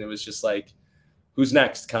left and it was just like, who's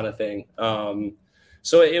next kind of thing.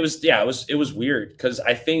 So it was weird because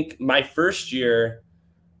I think my first year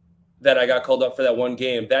that I got called up for that one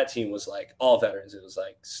game, that team was like all veterans. It was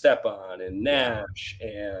like Stepan and Nash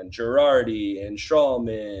and Girardi and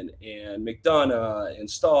Strawman and McDonough and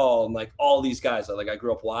Stahl and like all these guys that like I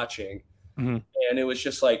grew up watching. And it was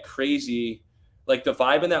just like crazy. Like the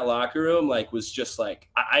vibe in that locker room, like was just like,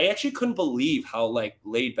 I actually couldn't believe how like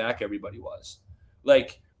laid back everybody was.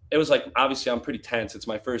 Like, it was like, obviously I'm pretty tense. It's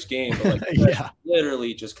my first game, but like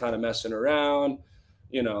literally just kind of messing around,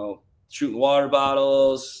 you know, shooting water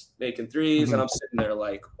bottles, making threes. And I'm sitting there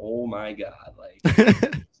like, oh my God, like this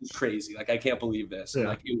is crazy. Like, I can't believe this. And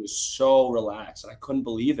like, it was so relaxed and I couldn't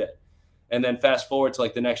believe it. And then fast forward to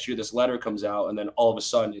like the next year, this letter comes out. And then all of a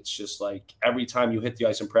sudden it's just like, every time you hit the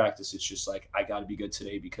ice in practice, it's just like, I got to be good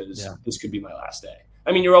today because this could be my last day.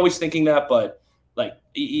 I mean, you're always thinking that, but like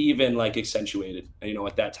even like accentuated,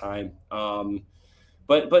 at that time.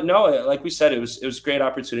 But no, like we said, it was a great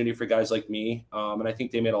opportunity for guys like me, and I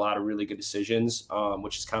think they made a lot of really good decisions,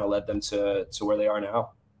 which has kind of led them to where they are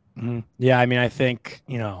now. Yeah, I mean, I think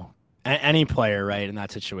any player, right, in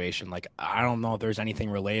that situation, like I don't know if there's anything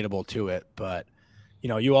relatable to it, but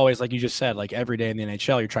you always, like you just said, like every day in the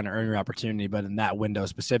NHL, you're trying to earn your opportunity, but in that window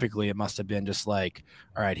specifically, it must have been just like,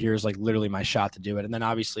 all right, here's like literally my shot to do it, and then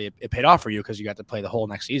obviously it paid off for you because you got to play the whole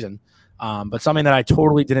next season. But something that I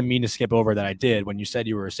totally didn't mean to skip over that I did when you said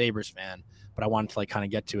you were a Sabres fan, but I wanted to like kind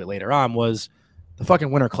of get to it later on, was the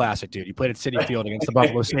fucking Winter Classic, dude. You played at Citi Field against the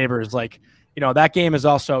Buffalo Sabres. Like, that game is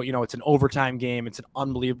also, it's an overtime game. It's an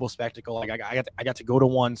unbelievable spectacle. Like I got to go to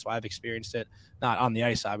one, so I've experienced it, not on the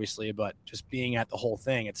ice, obviously, but just being at the whole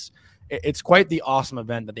thing. It's quite the awesome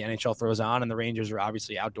event that the NHL throws on, and the Rangers are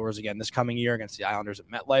obviously outdoors again this coming year against the Islanders at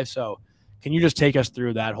MetLife. So can you just take us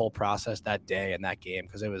through that whole process that day and that game?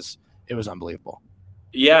 Because it was unbelievable.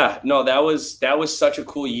 Yeah, no, that was such a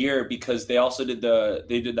cool year because they also did the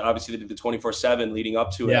 24/7 leading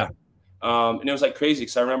up to it. Yeah. And it was like crazy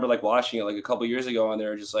because I remember like watching it like a couple years ago, and they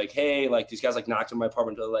were just like, hey, like these guys like knocked on my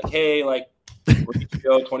apartment door, like, hey, like we're gonna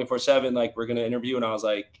go 24/7, like we're gonna interview, and I was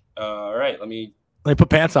like, all right, let me put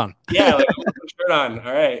pants on. Yeah, like put a shirt on.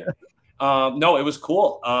 All right. No, it was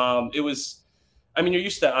cool. I mean, you're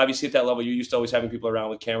used to, obviously at that level, you're used to always having people around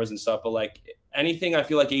with cameras and stuff, but like anything, I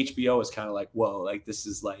feel like HBO is kind of like, whoa, like this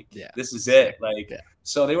is it. Like,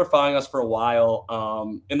 So they were following us for a while.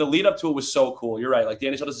 And the lead up to it was so cool. You're right. Like the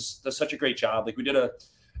NHL does such a great job. Like we did a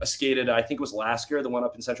skated, I think it was last year, the one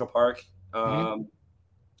up in Central Park.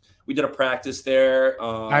 We did a practice there.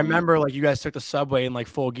 I remember like you guys took the subway in like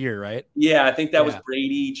full gear, right? Yeah, I think that was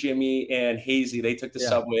Brady, Jimmy, and Hazy. They took the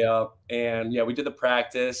subway up, and we did the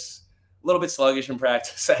practice. A little bit sluggish in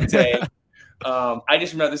practice that day. I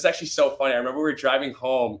just remember, this is actually so funny. I remember we were driving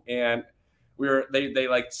home, and they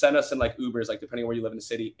like sent us in like Ubers, like depending on where you live in the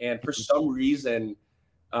city. And for some reason,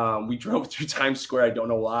 we drove through Times Square. I don't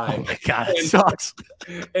know why. Oh my God, it sucks.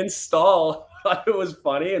 And Stahl thought it was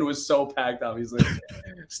funny and was so packed, obviously.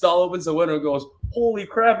 Stahl opens the window and goes, holy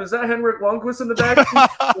crap, is that Henrik Lundqvist in the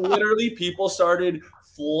back? Literally, people started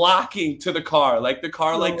flocking to the car. Like the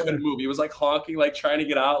car like couldn't move. He was like honking, like trying to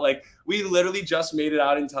get out. Like we literally just made it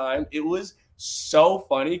out in time. It was so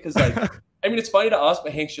funny because like I mean it's funny to us,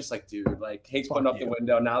 but Hank's just like, dude, like Hank's putting up the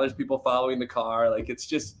window. Now there's people following the car. Like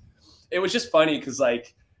it was just funny because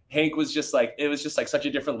like Hank was just like, it was just like such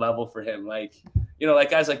a different level for him. Like,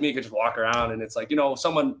 like guys like me could just walk around and it's like,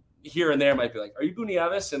 someone here and there might be like, are you Boo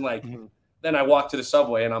Nieves? And like then I walk to the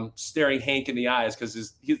subway and I'm staring Hank in the eyes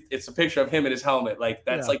because it's a picture of him in his helmet. Like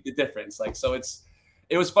that's like the difference. Like so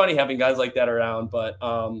it was funny having guys like that around. But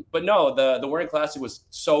no, the Winter Classic was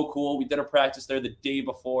so cool. We did a practice there the day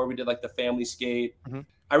before. We did like the family skate.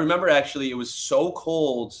 I remember actually it was so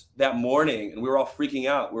cold that morning and we were all freaking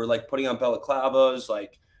out. We were like putting on balaclavas.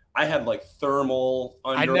 Like I had like thermal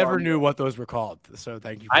I never knew what those were called. So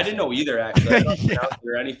thank you. I didn't know either, actually. I don't know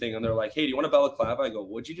or anything. And they're like, hey, do you want a balaclava? I go,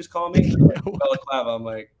 what'd you just call me? Balaclava. I'm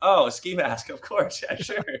like, oh, a ski mask. Of course. Yeah,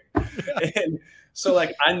 sure. And so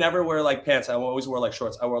like, I never wear like pants. I always wear like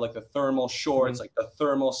shorts. I wore like the thermal shorts, like the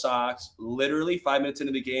thermal socks. Literally 5 minutes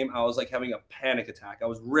into the game, I was like having a panic attack. I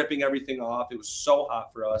was ripping everything off. It was so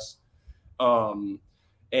hot for us.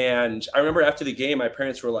 And I remember after the game, my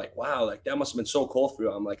parents were like, wow, like that must have been so cold for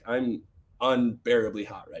you. I'm like, I'm unbearably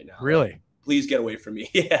hot right now. Really? Like, please get away from me.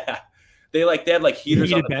 Yeah. They had like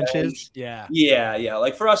heaters on the benches. Bench. Yeah.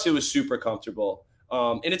 Like for us, it was super comfortable.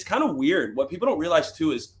 And it's kind of weird. What people don't realize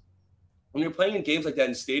too is when you're playing in games like that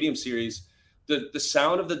in stadium series, the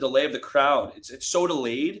sound of the delay of the crowd, it's so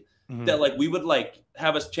delayed that like we would like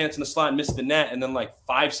have a chance in the slot and miss the net. And then like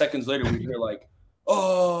 5 seconds later, we'd hear like,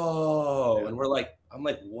 oh, and I'm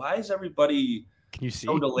like, why is everybody Can you see?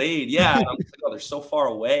 so delayed? Yeah. And I'm like, oh, they're so far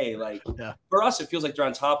away. Like for us, it feels like they're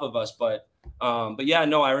on top of us. But yeah,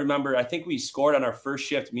 no, I remember, I think we scored on our first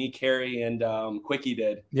shift, me, Carey, and Quickie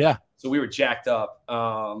did. Yeah. So we were jacked up.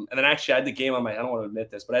 And then actually I had the game on I don't want to admit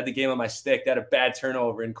this, but I had the game on my stick. They had a bad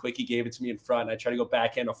turnover and Quickie gave it to me in front. And I tried to go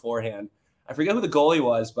backhand or forehand. I forget who the goalie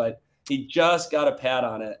was, but he just got a pad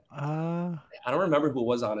on it. I don't remember who it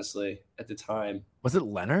was, honestly, at the time. Was it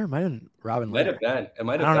Leonard? Might have been Robin Might Leonard. have been. It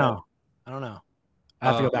might have been. I don't know. I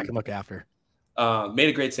have to go back and look after. Made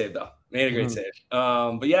a great save, though. Save.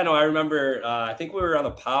 But yeah, no, I remember, I think we were on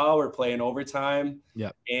the POW. We were playing overtime.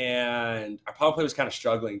 Yep. And our power play was kind of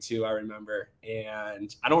struggling, too, I remember.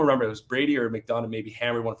 And I don't remember. It was Brady or McDonough maybe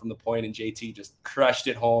hammered one from the point, and JT just crushed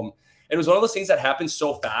it home. And it was one of those things that happened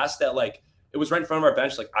so fast that, like, it was right in front of our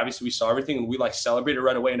bench. Like, obviously, we saw everything, and we, like, celebrated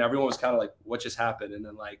right away. And everyone was kind of like, what just happened? And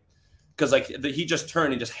then, like, because like he just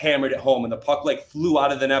turned and just hammered it home, and the puck like flew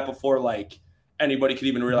out of the net before like anybody could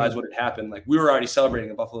even realize what had happened. Like we were already celebrating,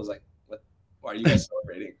 and Buffalo was like, "What? Why are you guys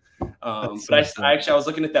celebrating?" But I actually I was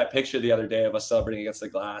looking at that picture the other day of us celebrating against the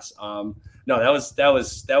glass. No,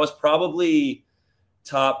 that was probably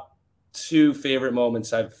top 2 favorite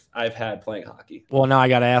moments I've had playing hockey. Well, now I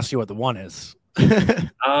got to ask you what the one is.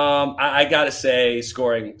 I gotta say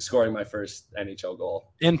scoring my first NHL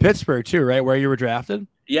goal In Pittsburgh too, right? Where you were drafted?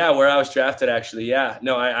 Yeah, where I was drafted actually. Yeah,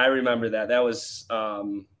 no, I remember that. That was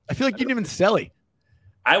I feel like you didn't even sell it.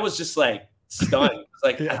 I was just like stunned.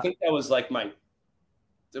 Like Yeah. I think that was like my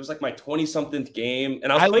 20-something game,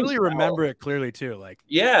 and I literally remember it clearly too. Like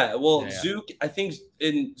Zook, I think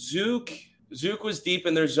Zook was deep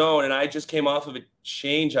in their zone, and I just came off of a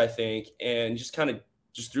change, I think, and just kind of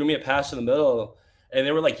just threw me a pass in the middle, and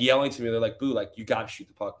they were like yelling to me. They're like, "Boo, like you got to shoot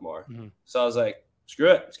the puck more." Mm-hmm. So I was like,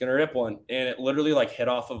 "Screw it, it's gonna rip one," and it literally like hit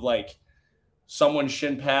off of like someone's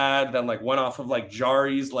shin pad, then like went off of like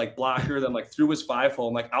Jari's like blocker, then like through his 5-hole.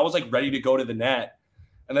 And like I was like ready to go to the net,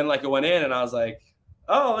 and then like it went in, and I was like,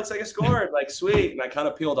 "Oh, looks like I scored!" Like sweet, and I kind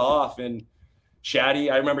of peeled off. And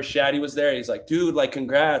I remember Shaddy was there. He's like, "Dude, like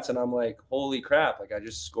congrats!" And I'm like, "Holy crap! Like I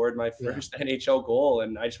just scored my first NHL goal."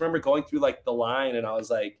 And I just remember going through like the line, and I was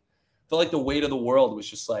like, felt like the weight of the world was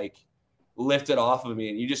just like lifted off of me,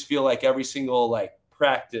 and you just feel like every single like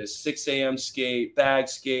practice, 6 a.m. skate, bag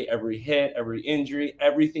skate, every hit, every injury,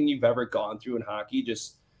 everything you've ever gone through in hockey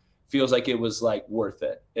just feels like it was like worth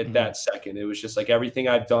it at that second. It was just like everything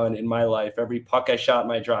I've done in my life, every puck I shot in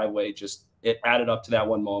my driveway, just it added up to that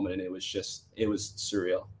one moment, and it was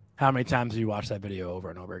surreal. How many times have you watched that video over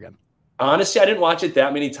and over again? Honestly, I didn't watch it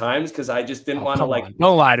that many times because I just didn't want to like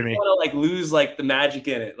don't lie to me. Want to like lose like the magic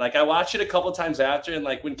in it. Like I watched it a couple times after, and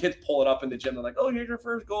like when kids pull it up in the gym, they're like, "Oh, here's your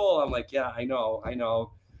first goal." I'm like, "Yeah, I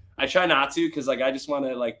know." I try not to because like I just want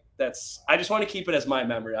to keep it as my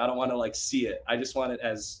memory. I don't want to like see it. I just want it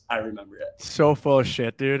as I remember it. So full of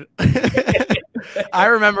shit, dude. I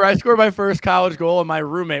remember I scored my first college goal, and my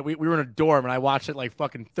roommate, we were in a dorm, and I watched it like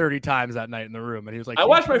fucking 30 times that night in the room. And he was like, I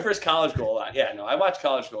watched my first college goal. Yeah, no, I watched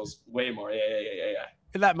college goals way more. Yeah.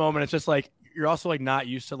 In that moment, it's just like, you're also like not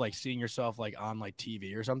used to like seeing yourself like on like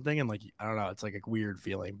TV or something. And like, I don't know, it's like a weird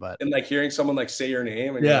feeling, but. And like hearing someone like say your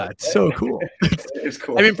name. And yeah, like, it's so cool. It's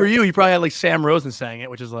cool. I mean, for you probably had like Sam Rosen saying it,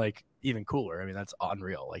 which is like even cooler. I mean, that's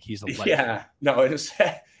unreal. Like he's a legend. Yeah, no, it was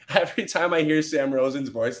every time I hear Sam Rosen's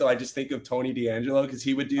voice, though, I just think of Tony D'Angelo because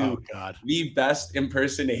he would do the best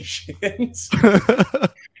impersonations.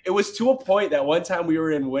 It was to a point that one time we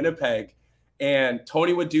were in Winnipeg and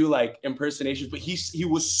Tony would do like impersonations, but he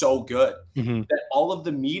was so good that all of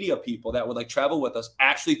the media people that would like travel with us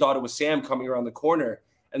actually thought it was Sam coming around the corner,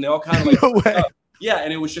 and they all kind of like, no way. Yeah,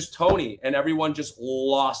 and it was just Tony, and everyone just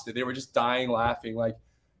lost it. They were just dying laughing. Like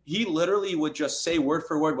he literally would just say word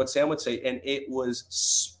for word what Sam would say, and it was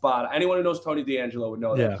spot on. Anyone who knows Tony D'Angelo would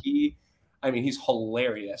know that he's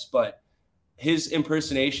hilarious, but his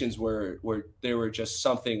impersonations were just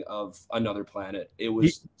something of another planet. It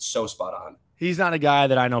was so spot on. He's not a guy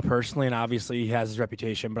that I know personally, and obviously he has his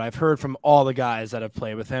reputation, but I've heard from all the guys that have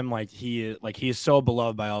played with him, like he is so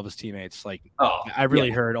beloved by all of his teammates. Like I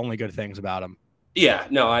really heard only good things about him. Yeah,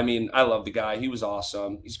 no, I mean, I love the guy. He was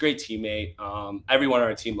awesome. He's a great teammate. Everyone on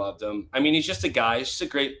our team loved him. I mean, he's just a guy.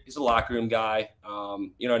 He's a locker room guy.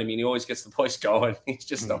 You know what I mean? He always gets the boys going. He's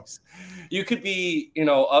just you could be,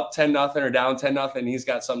 up 10-0 or down 10-0. He's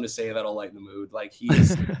got something to say that'll lighten the mood. Like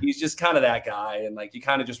he's just kind of that guy, and like you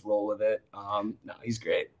kind of just roll with it. No, he's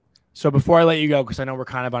great. So before I let you go, because I know we're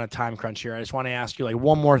kind of on a time crunch here, I just want to ask you like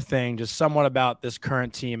one more thing, just somewhat about this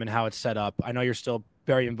current team and how it's set up. I know you're still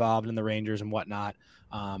very involved in the Rangers and whatnot,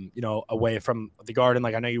 away from the Garden.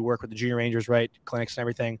 Like I know you work with the junior Rangers, right? Clinics and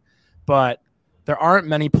everything, but there aren't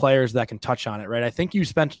many players that can touch on it, right? I think you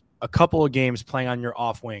spent a couple of games playing on your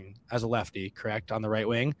off wing as a lefty, correct? On the right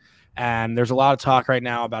wing. And there's a lot of talk right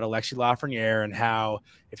now about Alexis Lafreniere and how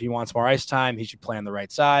if he wants more ice time, he should play on the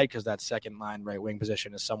right side because that second line right wing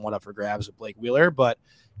position is somewhat up for grabs with Blake Wheeler. But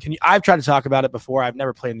I've tried to talk about it before. I've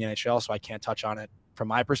never played in the NHL, so I can't touch on it from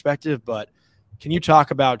my perspective, but can you talk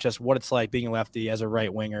about just what it's like being a lefty as a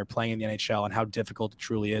right winger playing in the NHL and how difficult it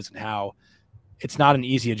truly is and how it's not an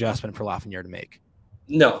easy adjustment for Lafreniere to make?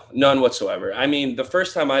 No, none whatsoever. I mean, the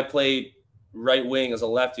first time I played right wing as a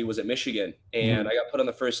lefty was at Michigan, and I got put on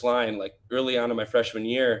the first line like early on in my freshman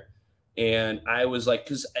year, and I was like,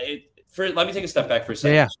 let me take a step back for a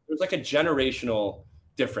second. Yeah. There's like a generational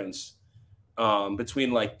difference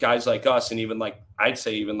between like guys like us and even like I'd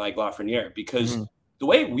say even like Lafreniere, because the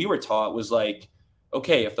way we were taught was like,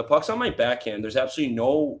 okay, if the puck's on my backhand, there's absolutely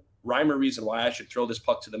no rhyme or reason why I should throw this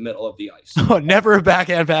puck to the middle of the ice. Oh, never a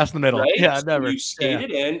backhand pass in the middle. Right? Yeah, So never. you skate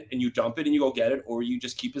it in and you dump it and you go get it, or you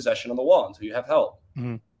just keep possession on the wall until you have help.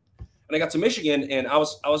 Mhm. And I got to Michigan, and I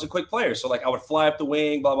was a quick player. So, like, I would fly up the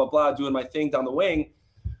wing, blah, blah, blah, doing my thing down the wing.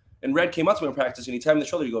 And Red came up to me in practice, and he tapped me on the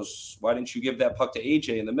shoulder. He goes, "Why didn't you give that puck to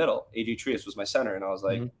AJ in the middle?" AJ Trias was my center. And I was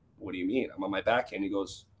like, "What do you mean? I'm on my backhand." He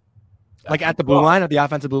goes, Like at the blue line, at the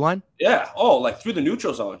offensive blue line? "Yeah. Oh, like through the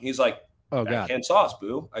neutral zone." He's like, Oh, God. "Backhand sauce,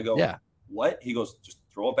 boo." I go, Yeah. "What?" He goes, "Just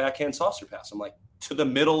throw a backhand saucer pass." I'm like, "To the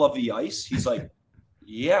middle of the ice?" He's like,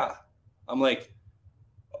 "Yeah." I'm like,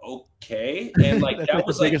 "Okay." And like, That's that like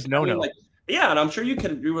was the like, biggest no-no. like, yeah. And I'm sure you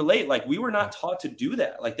can relate. Like, we were not taught to do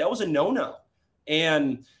that. Like, that was a no-no.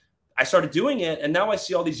 And I started doing it, and now I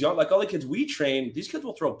see all these young, like all the kids we train, these kids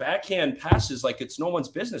will throw backhand passes like it's no one's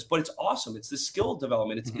business, but it's awesome. It's the skill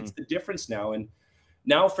development. It's the difference now. And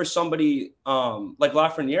now for somebody like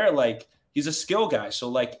Lafreniere, like he's a skill guy. So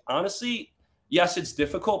like, honestly, yes, it's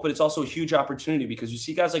difficult, but it's also a huge opportunity because you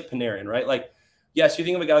see guys like Panarin, right? Like, yes, you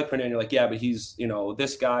think of a guy like Panarin, you're like, yeah, but he's,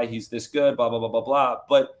 this guy, he's this good, blah, blah, blah, blah, blah.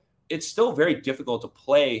 But it's still very difficult to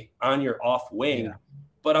play on your off wing. Yeah.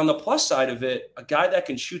 But on the plus side of it, a guy that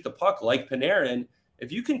can shoot the puck like Panarin,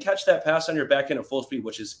 if you can catch that pass on your backhand at full speed,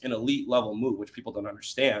 which is an elite level move, which people don't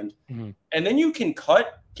understand, and then you can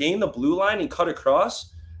gain the blue line and cut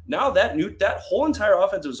across, now that whole entire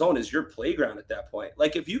offensive zone is your playground at that point.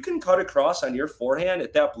 Like if you can cut across on your forehand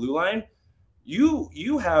at that blue line, you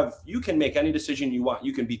can make any decision you want.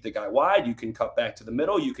 You can beat the guy wide, you can cut back to the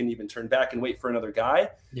middle, you can even turn back and wait for another guy.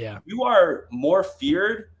 Yeah. You are more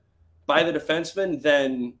feared by the defenseman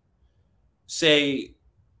than, say,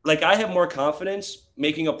 like I have more confidence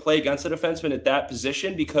making a play against the defenseman at that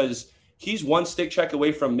position because he's one stick check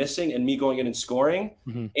away from missing and me going in and scoring.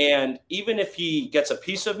 And even if he gets a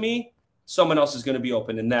piece of me, someone else is going to be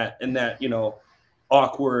open in that,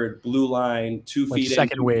 awkward blue line, 2 like feet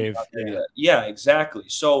second in, wave. Yeah, exactly.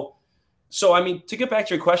 So I mean, to get back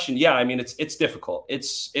to your question, yeah, I mean, it's difficult.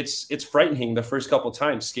 It's frightening the first couple of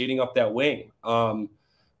times skating up that wing.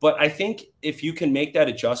 But I think if you can make that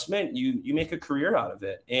adjustment, you make a career out of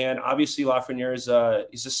it. And obviously Lafreniere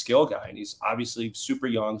he's a skill guy, and he's obviously super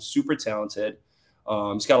young, super talented.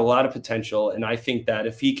 He's got a lot of potential. And I think that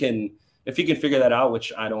if he can figure that out,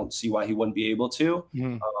 which I don't see why he wouldn't be able to,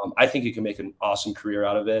 I think he can make an awesome career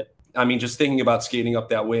out of it. I mean, just thinking about skating up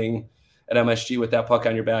that wing at MSG with that puck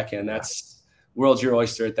on your backhand, that's world's your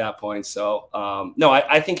oyster at that point. So no,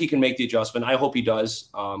 I think he can make the adjustment. I hope he does.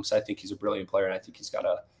 So I think he's a brilliant player, and I think he's got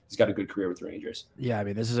a good career with the Rangers. Yeah, I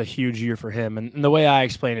mean, this is a huge year for him. And the way I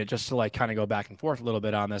explain it, just to like kind of go back and forth a little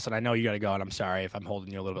bit on this, and I know you got to go, and I'm sorry if I'm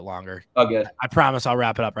holding you a little bit longer. Oh, good. I promise I'll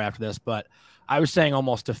wrap it up right after this. But I was saying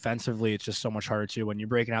almost defensively, it's just so much harder too when you're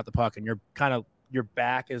breaking out the puck and your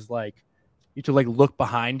back is like, you have to like look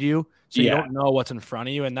behind you. So you don't know what's in front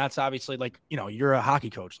of you. And that's obviously like, you're a hockey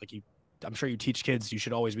coach. Like I'm sure you teach kids, you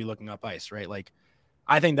should always be looking up ice, right? Like,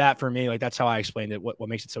 I think that for me, like that's how I explained it. What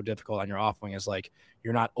makes it so difficult on your off wing is like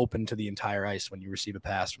you're not open to the entire ice when you receive a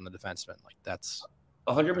pass from the defenseman. Like that's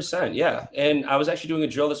 100%. Yeah. And I was actually doing a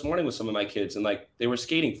drill this morning with some of my kids, and like they were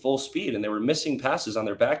skating full speed and they were missing passes on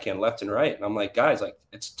their backhand left and right. And I'm like, guys, like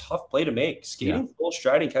it's a tough play to make. Skating full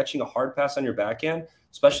stride and catching a hard pass on your backhand,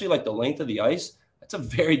 especially like the length of the ice, that's a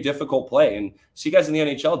very difficult play. And see guys in the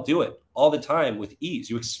NHL do it all the time with ease.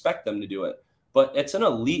 You expect them to do it. But it's an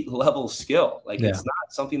elite level skill. Like it's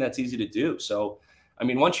not something that's easy to do. So, I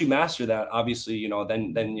mean, once you master that, obviously,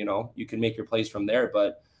 then you can make your plays from there.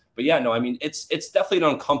 But yeah, no, I mean, it's definitely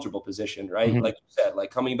an uncomfortable position, right? Like you said,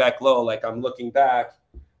 like coming back low, like I'm looking back,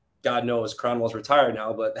 God knows Cronwell's retired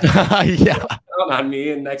now, but on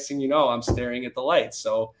me. And next thing you know, I'm staring at the lights.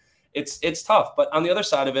 So it's tough. But on the other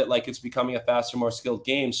side of it, like it's becoming a faster, more skilled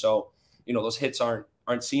game. So, those hits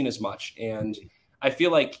aren't seen as much. And I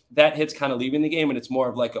feel like that hit's kind of leaving the game, and it's more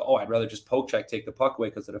of like, I'd rather just poke check, take the puck away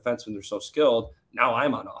because the defensemen are so skilled. Now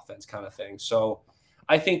I'm on offense kind of thing. So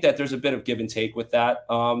I think that there's a bit of give and take with that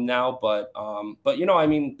now. But I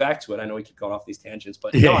mean, back to it. I know we keep going off these tangents,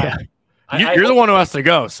 but you're the one who has to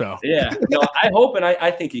go. So I hope, and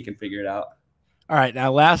I think he can figure it out. All right,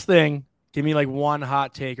 now last thing, give me like one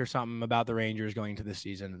hot take or something about the Rangers going into this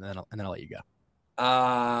season, and then I'll let you go.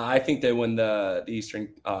 I think they win the Eastern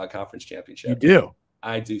Conference Championship. You do?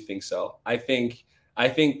 I do think so. I think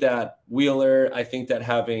that Wheeler, I think that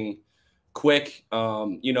having Quick,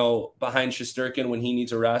 behind Shesterkin when he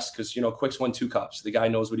needs a rest, because, Quick's won 2 cups. The guy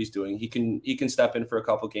knows what he's doing. He can step in for a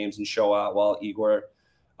couple games and show out while Igor,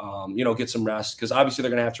 get some rest, because obviously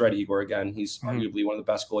they're going to have to ride Igor again. He's arguably one of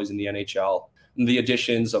the best goalies in the NHL. And the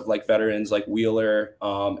additions of like veterans like Wheeler,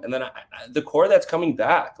 and then the core that's coming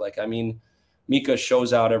back. Like, I mean, Mika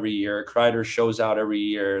shows out every year. Kreider shows out every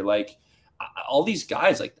year. Like all these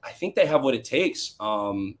guys, like I think they have what it takes.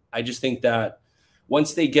 I just think that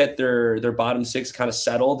once they get their bottom six kind of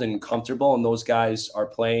settled and comfortable, and those guys are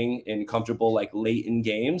playing in comfortable, like late in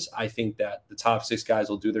games, I think that the top six guys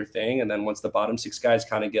will do their thing. And then once the bottom six guys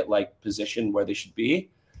kind of get like positioned where they should be,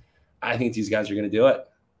 I think these guys are going to do it.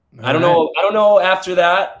 I don't know after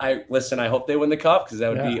that. I hope they win the cup because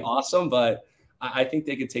that would be awesome. But I think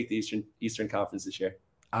they could take the Eastern Conference this year.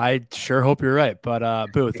 I sure hope you're right.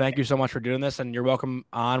 But Boo, thank you so much for doing this, and you're welcome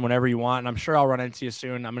on whenever you want. And I'm sure I'll run into you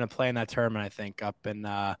soon. I'm going to play in that tournament, I think, up in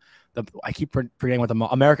I keep forgetting what the mall,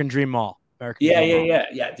 American Dream Mall.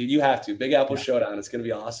 Yeah, dude, you have to. Big Apple Showdown. It's going to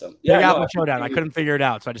be awesome. Big Apple Showdown. I couldn't figure it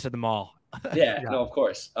out, so I just said the mall. No, of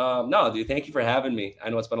course. No, dude, thank you for having me. I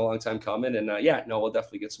know it's been a long time coming, and we'll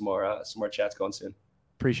definitely get some more chats going soon.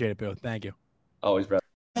 Appreciate it, Boo. Thank you. Always, brother.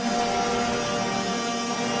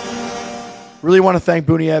 Really want to thank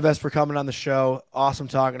Boo Nieves for coming on the show. Awesome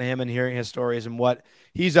talking to him and hearing his stories and what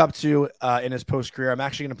he's up to in his post-career. I'm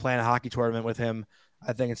actually going to plan a hockey tournament with him,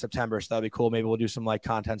 I think, in September, so that'll be cool. Maybe we'll do some like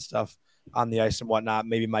content stuff on the ice and whatnot.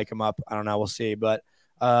 Maybe mic him up. I don't know. We'll see. But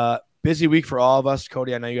busy week for all of us.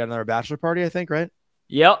 Cody, I know you got another bachelor party, I think, right?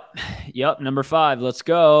 Yep. Number 5. Let's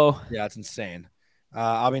go. Yeah, it's insane.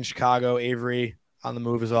 I'll be in Chicago. Avery on the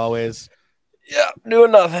move as always. Yeah,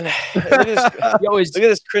 doing nothing. Look at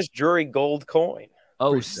this Chris Drury gold coin.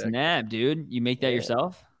 Oh, snap, dude. You make that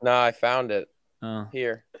yourself? No, I found it Oh.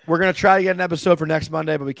 here. We're going to try to get an episode for next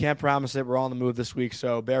Monday, but we can't promise it. We're all on the move this week,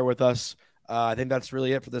 so bear with us. I think that's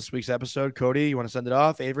really it for this week's episode. Cody, you want to send it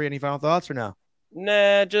off? Avery, any final thoughts or no?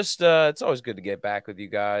 Nah, just it's always good to get back with you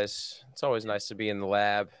guys. It's always nice to be in the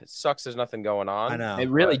lab. It sucks there's nothing going on. I know. It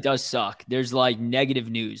really does suck. There's like negative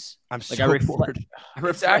news. I'm like so bored.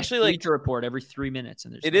 It's actually like to report every 3 minutes,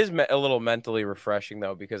 and it is a little mentally refreshing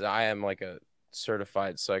though, because I am like a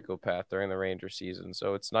certified psychopath during the Ranger season,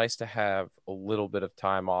 so it's nice to have a little bit of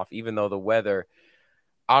time off, even though the weather.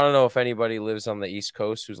 I don't know if anybody lives on the East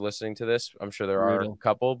Coast who's listening to this. I'm sure there are a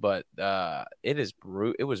couple, but it is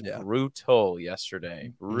It was brutal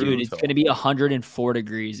yesterday. Dude, it's going to be 104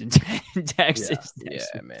 degrees in Texas.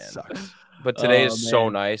 Yeah, man. Sucks. But today is so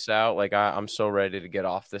nice out. Like I'm so ready to get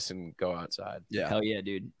off this and go outside. Yeah. Hell yeah,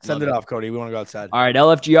 dude. Send it off, Cody. We want to go outside. All right,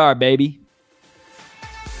 LFGR, baby.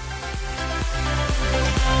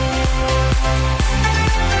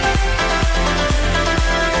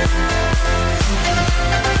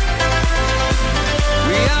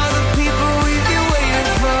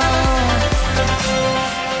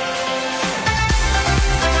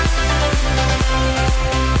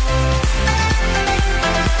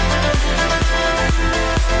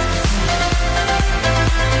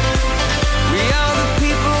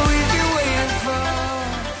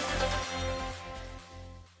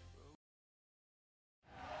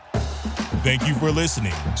 Thank you for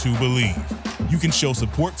listening to Believe. You can show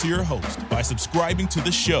support to your host by subscribing to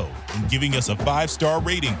the show and giving us a 5-star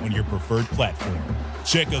rating on your preferred platform.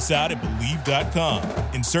 Check us out at Believe.com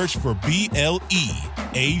and search for BLEAV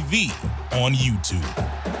on YouTube.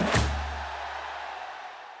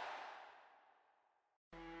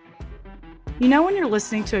 You know when you're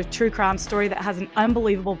listening to a true crime story that has an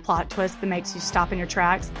unbelievable plot twist that makes you stop in your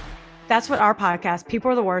tracks? That's what our podcast,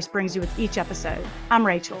 People Are the Worst, brings you with each episode. I'm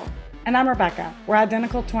Rachel. And I'm Rebecca. We're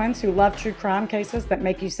identical twins who love true crime cases that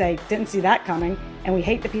make you say, didn't see that coming, and we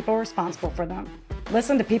hate the people responsible for them.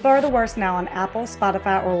 Listen to People Are the Worst now on Apple,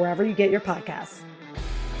 Spotify, or wherever you get your podcasts.